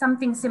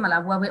something similar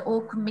where we're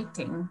all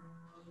committing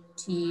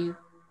to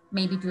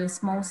maybe do a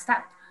small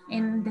step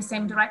in the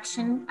same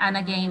direction. And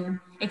again,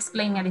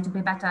 explaining a little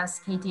bit better, as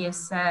Katie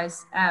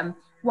says,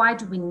 why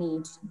do we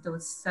need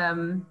those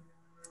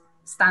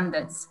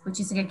standards, which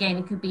is, again,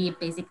 it could be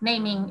basic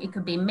naming, it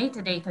could be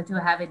metadata to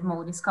have it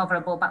more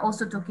discoverable, but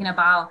also talking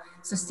about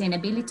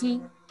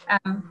sustainability,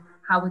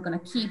 how we're going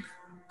to keep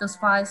those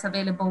files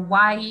available,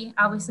 why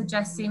are we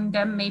suggesting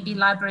them maybe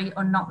library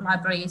or not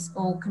libraries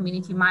or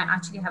community might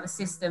actually have a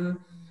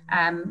system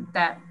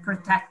that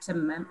protect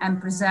them and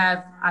preserve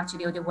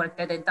actually all the work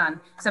that they've done.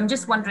 So I'm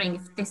just wondering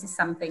if this is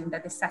something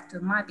that the sector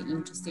might be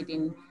interested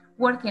in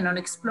working on,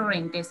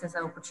 exploring this as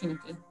an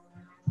opportunity.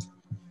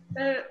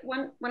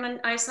 When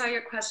I saw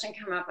your question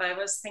come up, I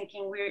was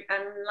thinking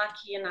I'm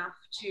lucky enough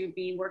to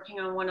be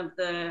working on one of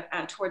the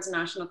Towards the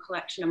National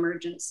Collection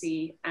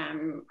emergency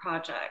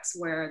projects,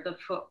 where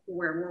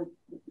we're,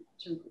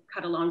 to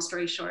cut a long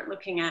story short,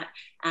 looking at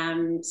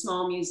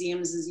small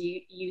museums'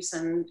 use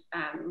and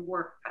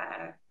work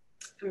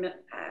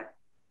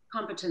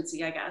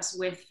competency, I guess,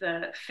 with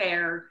the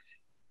FAIR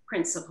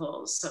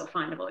principles, so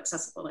findable,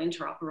 accessible,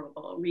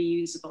 interoperable,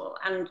 reusable.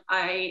 And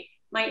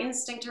my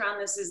instinct around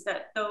this is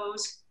that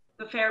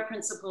the FAIR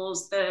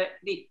principles, the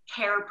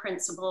CARE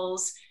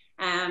principles,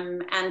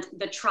 and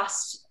the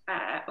trust,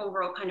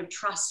 overall kind of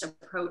trust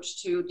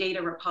approach to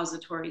data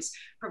repositories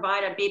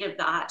provide a bit of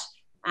that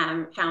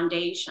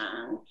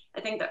foundation.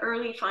 I think the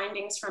early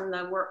findings from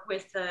the work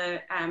with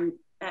the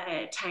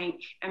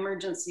tank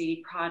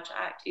emergency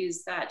project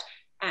is that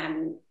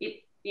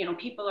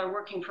people are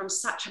working from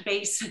such a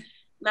base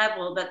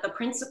level that the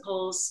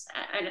principles,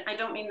 and I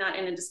don't mean that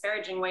in a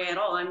disparaging way at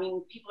all, I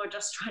mean people are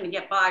just trying to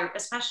get by,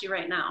 especially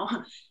right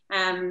now,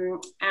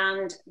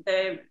 and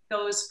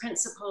those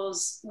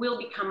principles will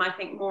become, I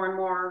think, more and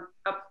more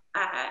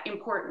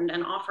important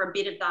and offer a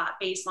bit of that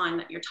baseline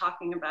that you're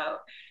talking about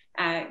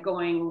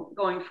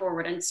going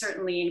forward, and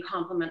certainly in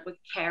complement with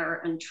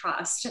care and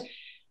trust.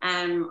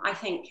 I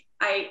think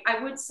I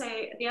would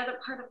say the other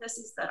part of this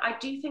is that I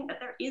do think that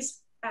there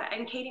is,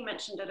 and Katie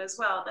mentioned it as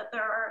well, that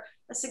there are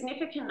a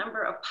significant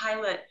number of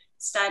pilot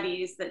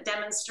studies that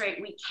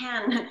demonstrate we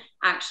can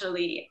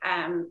actually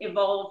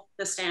evolve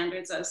the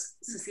standards, as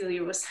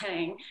Cecilia was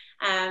saying,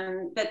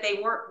 that they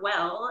work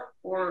well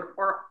or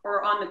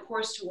on the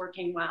course to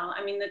working well.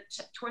 I mean, the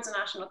Towards the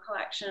National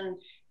Collection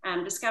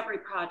discovery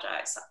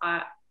projects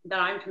that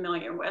I'm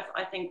familiar with,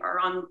 I think are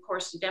on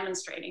course to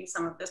demonstrating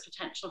some of this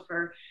potential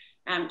for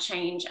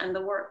change. And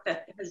the work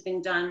that has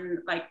been done,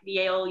 like the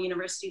Yale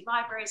University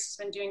Libraries has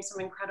been doing some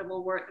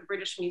incredible work, the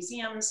British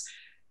Museum's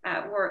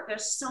work.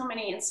 There's so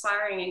many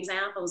inspiring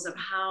examples of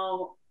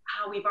how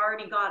we've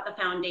already got the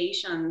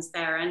foundations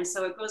there. And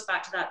so it goes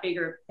back to that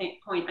bigger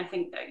point I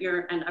think that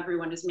you're and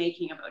everyone is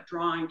making about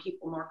drawing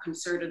people more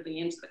concertedly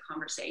into the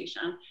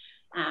conversation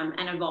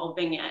and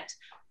evolving it.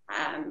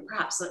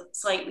 Perhaps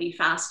slightly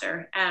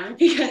faster,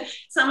 because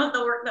some of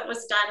the work that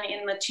was done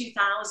in the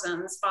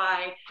 2000s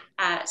by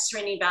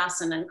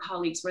Srinivasan and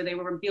colleagues, where they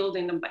were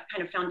building the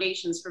kind of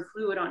foundations for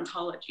fluid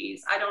ontologies,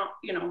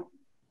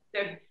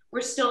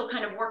 we're still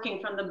kind of working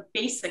from the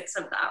basics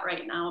of that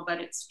right now, but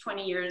it's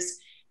 20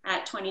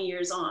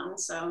 years on.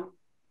 So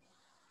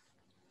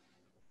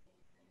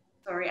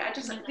sorry, I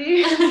just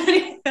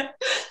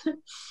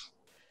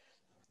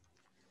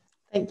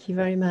Thank you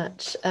very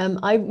much.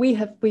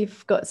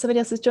 We've got somebody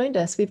else has joined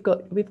us. We've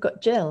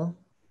got Jill.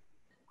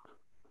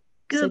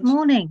 Good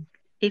morning.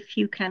 If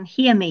you can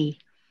hear me,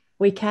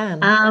 we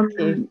can. Thank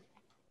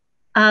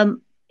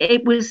you.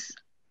 It was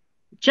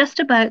just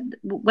about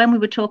when we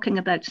were talking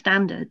about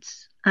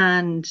standards,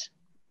 and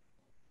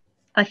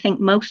I think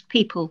most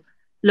people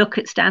look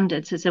at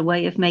standards as a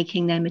way of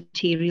making their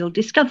material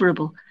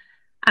discoverable.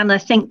 And I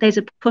think there's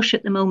a push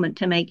at the moment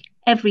to make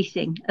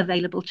everything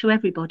available to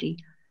everybody.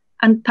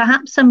 And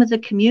perhaps some of the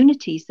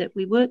communities that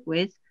we work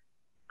with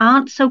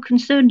aren't so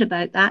concerned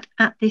about that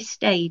at this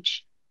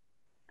stage.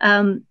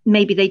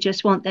 Maybe they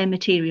just want their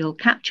material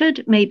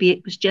captured. Maybe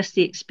it was just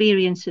the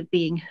experience of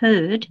being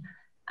heard.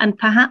 And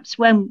perhaps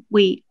when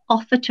we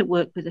offer to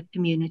work with a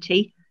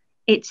community,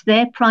 it's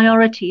their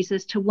priorities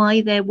as to why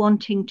they're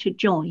wanting to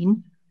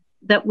join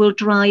that will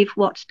drive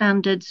what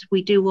standards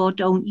we do or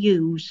don't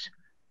use.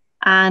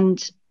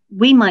 And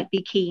we might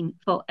be keen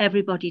for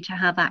everybody to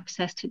have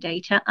access to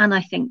data. And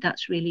I think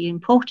that's really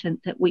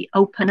important, that we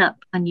open up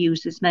and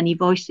use as many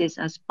voices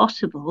as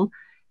possible.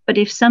 But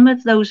if some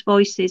of those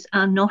voices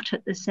are not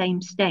at the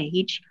same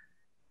stage,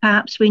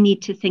 perhaps we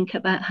need to think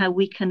about how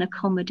we can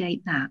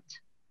accommodate that.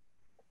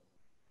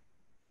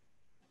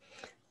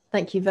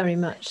 Thank you very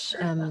much,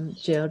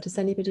 Jill. Does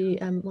anybody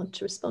want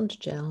to respond to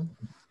Jill?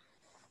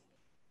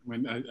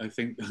 I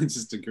think I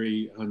just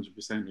agree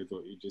 100% with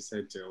what you just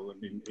said, Jill. I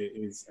mean,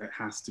 it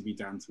has to be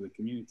down to the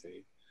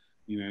community,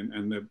 you know,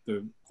 and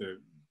the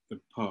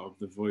part of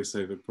the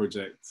voiceover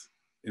project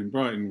in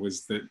Brighton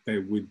was that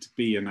there would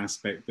be an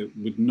aspect that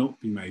would not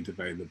be made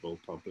available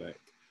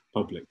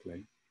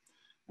publicly,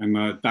 and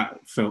that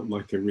felt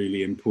like a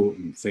really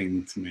important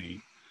thing to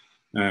me.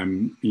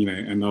 You know,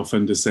 and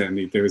often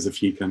certainly there was a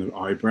few kind of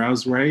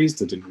eyebrows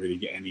raised. I didn't really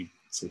get any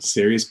sort of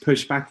serious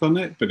pushback on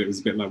it, but it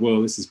was a bit like,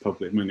 well, this is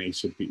public money,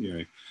 should be,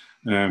 you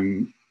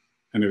know,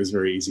 and it was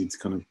very easy to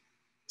kind of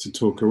to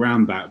talk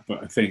around that.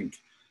 But I think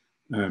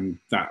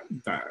that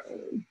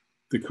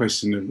the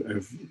question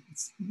of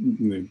you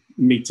know,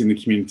 meeting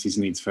the community's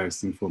needs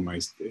first and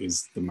foremost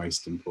is the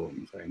most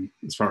important thing,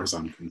 as far as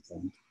I'm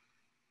concerned.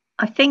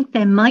 I think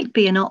there might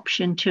be an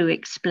option to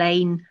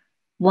explain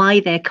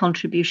why their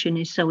contribution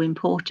is so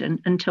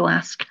important, and to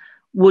ask,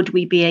 would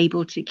we be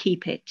able to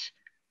keep it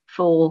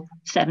for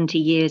 70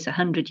 years,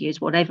 100 years,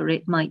 whatever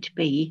it might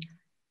be,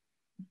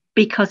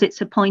 because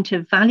it's a point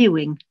of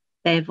valuing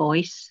their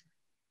voice,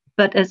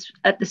 but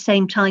at the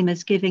same time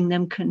as giving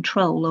them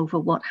control over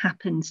what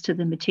happens to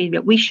the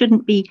material. We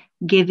shouldn't be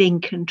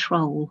giving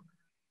control.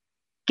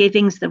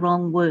 Giving's the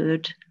wrong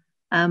word.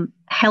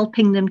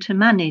 Helping them to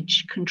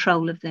manage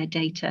control of their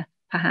data,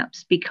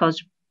 perhaps,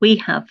 because we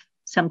have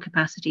some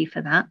capacity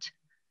for that.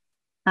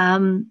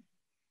 And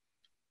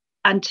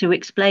to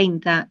explain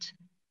that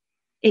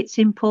it's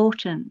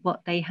important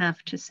what they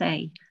have to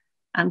say,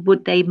 and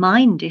would they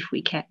mind if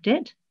we kept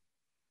it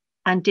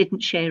and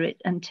didn't share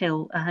it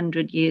until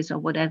 100 years or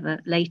whatever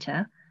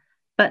later.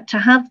 But to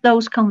have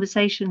those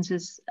conversations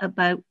is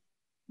about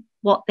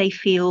what they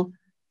feel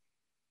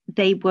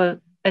they were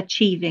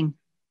achieving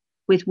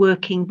with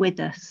working with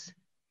us.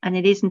 And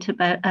it isn't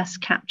about us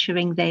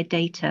capturing their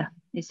data,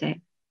 is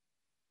it?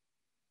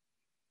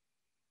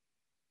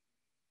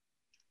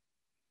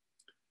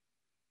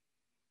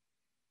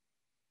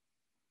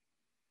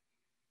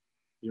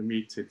 You're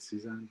muted,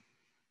 Suzanne.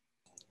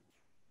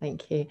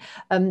 Thank you.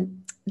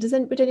 Does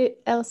anybody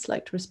else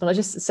like to respond? I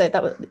just say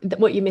that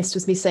what you missed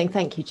was me saying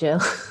thank you,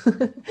 Jill.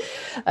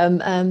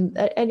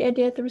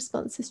 Any other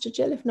responses to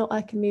Jill? If not,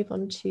 I can move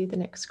on to the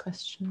next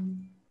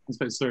question. I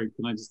suppose, sorry,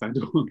 can I just add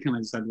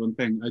one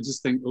thing? I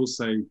just think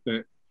also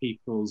that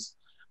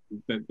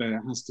that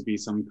there has to be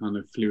some kind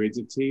of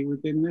fluidity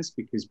within this,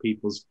 because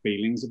people's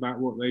feelings about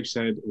what they've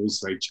shared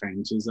also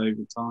changes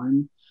over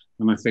time.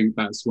 And I think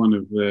that's one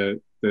of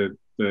the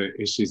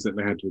issues that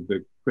they had with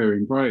the Queer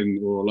in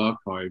Brighton oral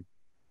archive,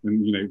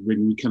 and you know,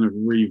 when we kind of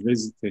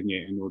revisiting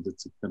it in order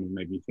to kind of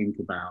maybe think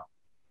about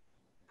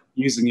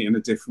using it in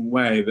a different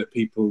way, that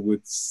people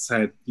would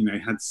said, you know,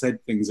 had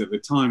said things at the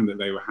time that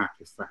they were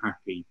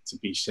happy to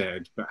be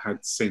shared, but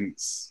had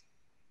since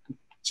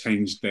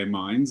changed their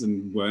minds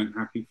and weren't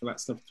happy for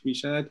that stuff to be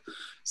shared.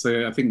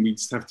 So I think we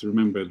just have to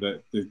remember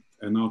that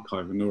an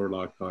oral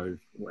archive,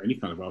 or any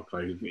kind of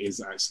archive,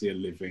 is actually a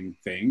living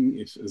thing.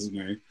 If, as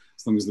you know,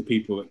 as long as the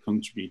people that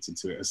contributed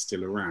to it are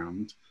still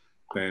around,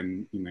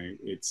 then you know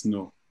it's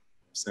not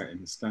set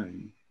in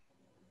stone.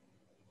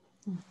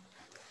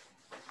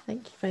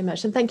 Thank you very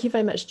much, and thank you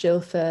very much, Jill,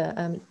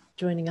 for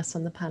joining us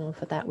on the panel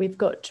for that. We've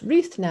got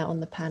Ruth now on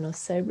the panel.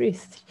 So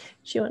Ruth,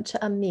 do you want to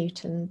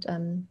unmute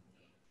and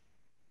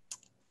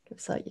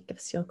give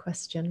us your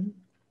question?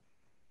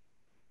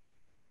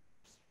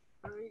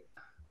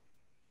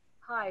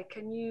 Hi,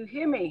 can you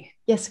hear me?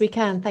 Yes, we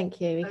can.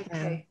 Thank you. We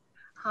can. Okay.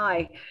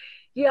 Hi.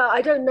 Yeah,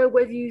 I don't know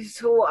whether you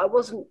saw, I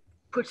wasn't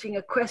putting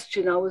a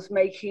question, I was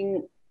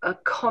making a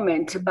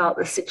comment about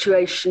the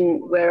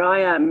situation where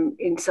I am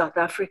in South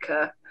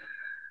Africa.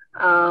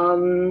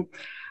 And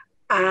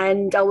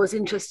I was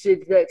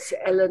interested that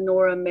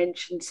Eleonora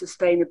mentioned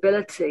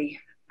sustainability.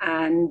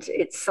 And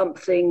it's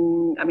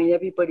something, I mean,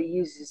 everybody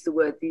uses the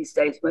word these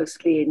days,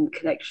 mostly in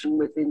connection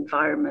with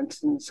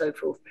environment and so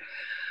forth.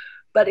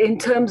 But in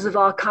terms of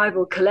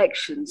archival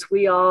collections,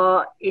 we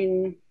are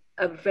in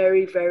a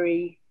very,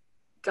 very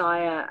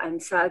dire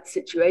and sad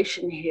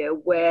situation here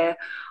where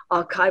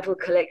archival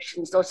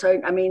collections not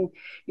only, I mean,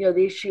 you know,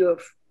 the issue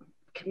of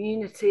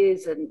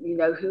communities and, you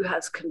know, who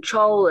has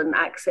control and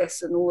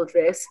access and all of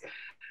this.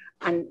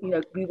 And, you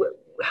know, we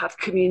have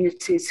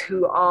communities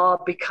who are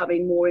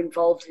becoming more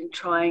involved in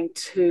trying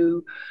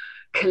to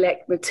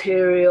collect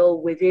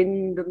material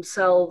within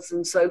themselves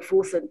and so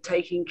forth, and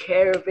taking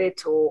care of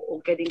it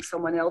or getting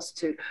someone else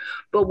to.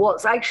 But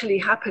what's actually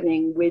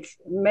happening with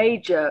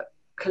major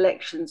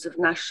collections of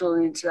national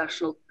and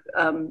international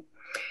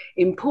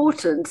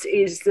importance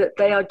is that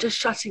they are just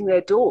shutting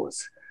their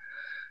doors.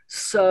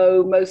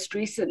 So most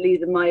recently,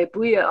 the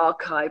Mayabuya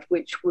archive,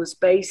 which was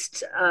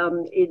based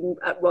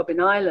at Robben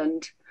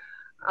Island,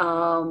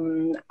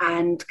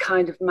 and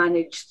kind of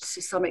managed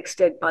to some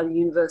extent by the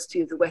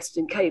University of the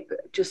Western Cape,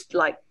 just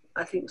like,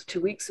 I think it was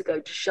 2 weeks ago,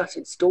 to shut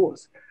its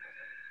doors.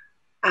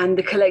 And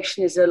the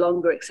collection is no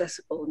longer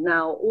accessible.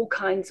 Now, all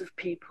kinds of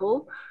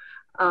people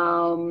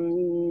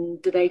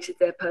donated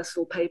their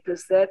personal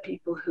papers there,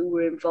 people who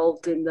were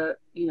involved in the,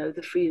 you know,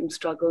 the freedom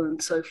struggle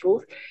and so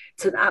forth.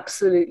 It's an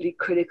absolutely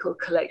critical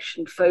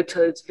collection: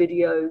 photos,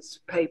 videos,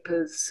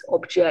 papers,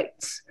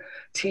 objects,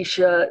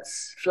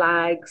 T-shirts,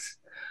 flags.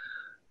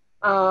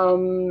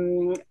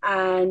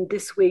 And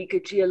this week, a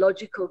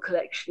geological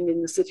collection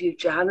in the city of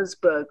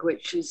Johannesburg,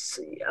 which is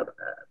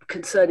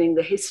concerning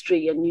the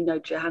history, and, you know,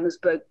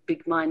 Johannesburg,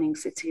 big mining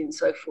city and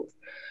so forth,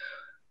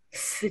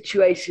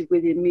 situated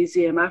within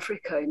Museum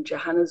Africa in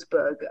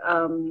Johannesburg,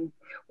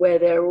 where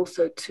there are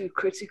also 2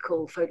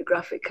 critical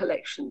photographic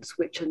collections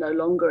which are no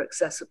longer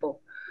accessible.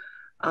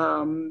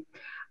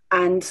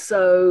 And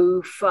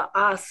so for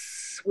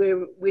us,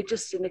 we're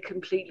just in a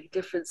completely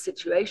different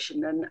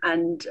situation,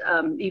 and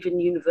even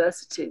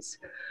universities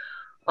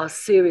are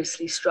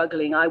seriously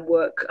struggling. I'm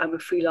a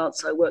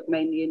freelancer. I work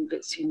mainly in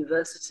Wits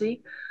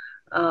University,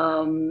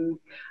 and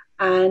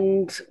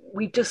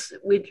we're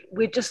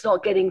just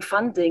not getting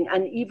funding.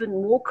 And even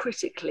more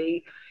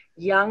critically,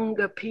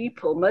 younger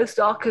people. Most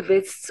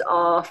archivists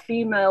are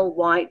female,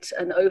 white,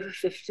 and over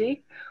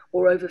 50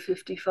 or over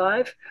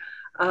 55.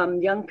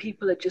 Young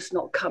people are just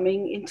not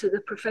coming into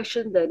the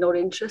profession. They're not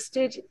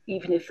interested,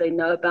 even if they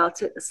know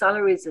about it. The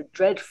salaries are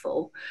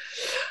dreadful.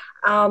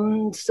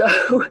 So,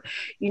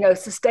 you know,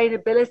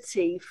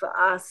 sustainability for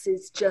us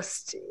is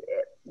just,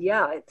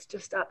 yeah, it's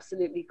just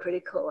absolutely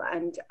critical.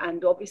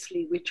 And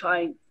obviously we're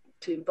trying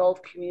to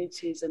involve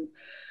communities and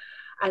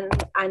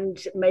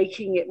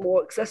making it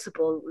more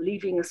accessible,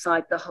 leaving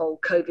aside the whole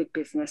COVID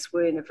business.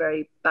 We're in a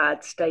very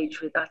bad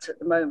stage with that at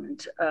the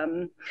moment.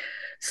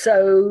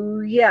 So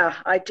yeah,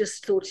 I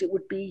just thought it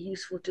would be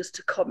useful just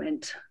to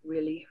comment,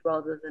 really,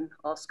 rather than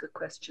ask a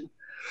question.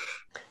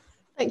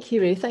 Thank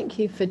you, Ruth. Thank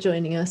you for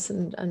joining us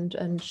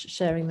and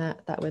sharing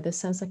that with us.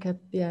 Sounds like a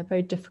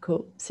very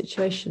difficult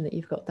situation that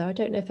you've got there. I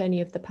don't know if any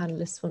of the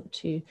panelists want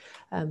to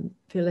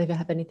feel they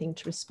have anything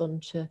to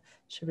respond to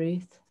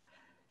Ruth.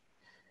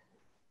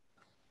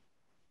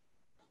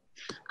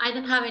 I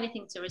don't have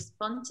anything to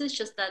respond to. It's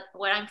just that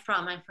where I'm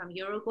from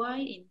Uruguay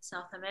in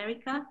South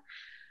America.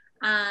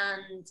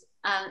 And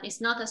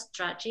it's not as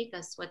tragic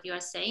as what you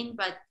are saying,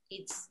 but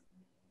it's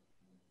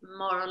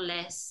more or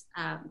less,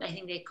 I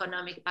think the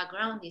economic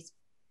background is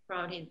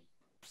probably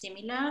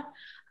similar.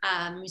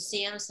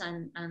 Museums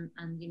and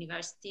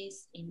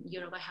universities in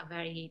Uruguay have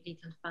very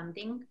little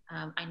funding.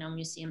 I know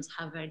museums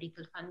have very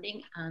little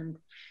funding, and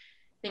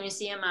the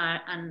museum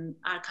and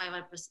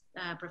archival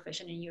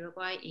profession in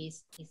Uruguay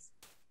is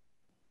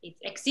it's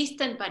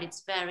existent, but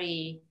it's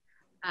very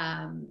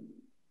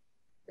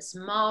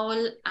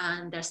small,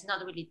 and there's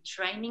not really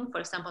training. For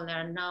example, there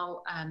are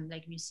no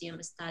like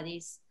museum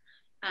studies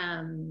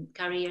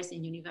careers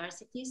in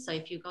universities. So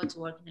if you go to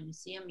work in a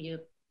museum, you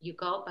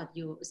go, but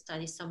you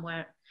study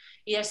somewhere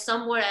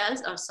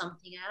else or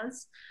something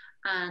else.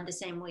 And the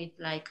same with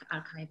like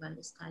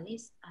archival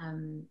studies.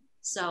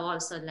 So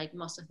also like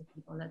most of the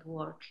people that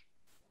work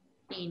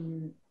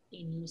in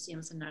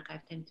museums and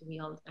archive tend to be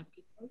older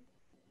people.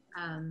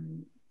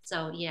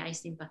 So yeah, I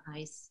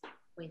sympathize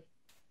with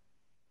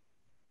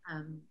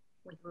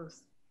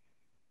Ruth.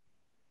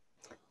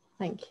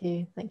 Thank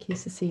you,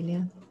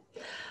 Cecilia.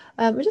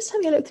 We're just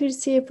having a look through to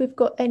see if we've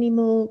got any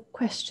more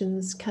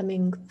questions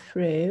coming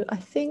through. I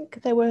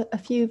think there were a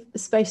few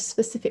very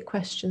specific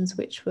questions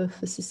which were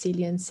for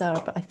Cecilia and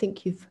Sarah, but I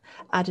think you've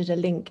added a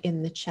link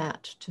in the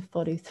chat to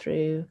follow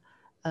through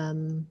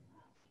on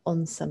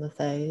some of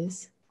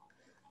those.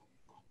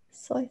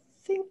 So I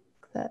think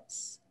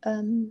that's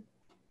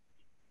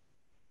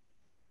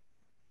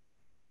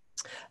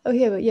oh,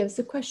 here, yeah, there's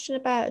a question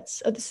about,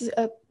 this is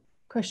a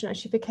question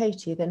actually for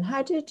Katie then.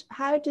 How did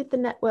the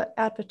network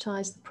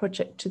advertise the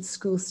project to the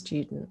school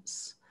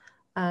students?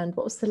 And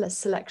what was the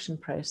selection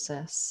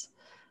process?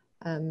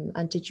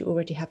 And did you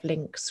already have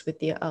links with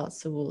the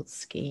Arts Awards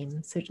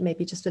scheme? So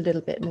maybe just a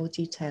little bit more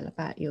detail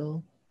about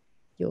your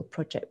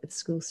project with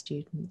school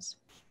students.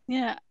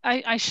 Yeah,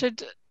 I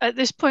should at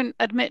this point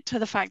admit to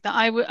the fact that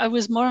I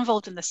was more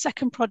involved in the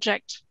second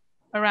project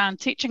around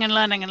teaching and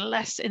learning and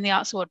less in the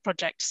Arts Award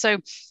project. So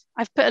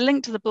I've put a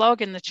link to the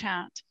blog in the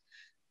chat.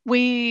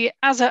 We,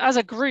 as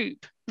a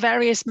group,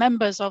 various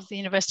members of the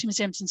University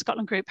Museums in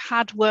Scotland group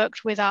had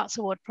worked with Arts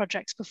Award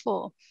projects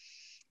before,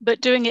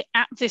 but doing it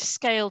at this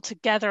scale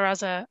together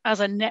as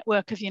a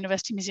network of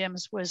university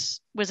museums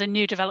was a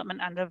new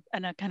development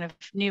and a kind of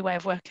new way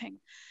of working.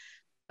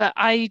 But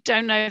I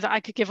don't know that I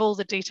could give all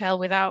the detail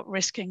without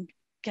risking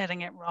getting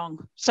it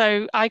wrong.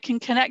 So I can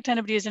connect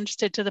anybody who's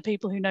interested to the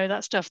people who know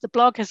that stuff. The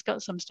blog has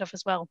got some stuff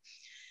as well.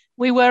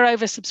 We were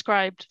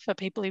oversubscribed for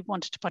people who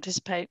wanted to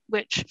participate,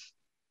 which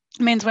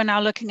means we're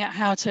now looking at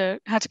how to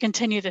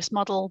continue this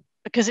model,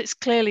 because it's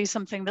clearly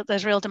something that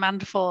there's real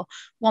demand for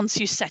once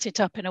you set it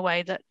up in a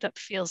way that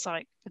feels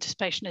like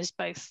participation is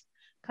both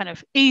kind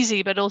of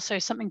easy, but also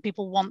something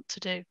people want to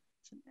do.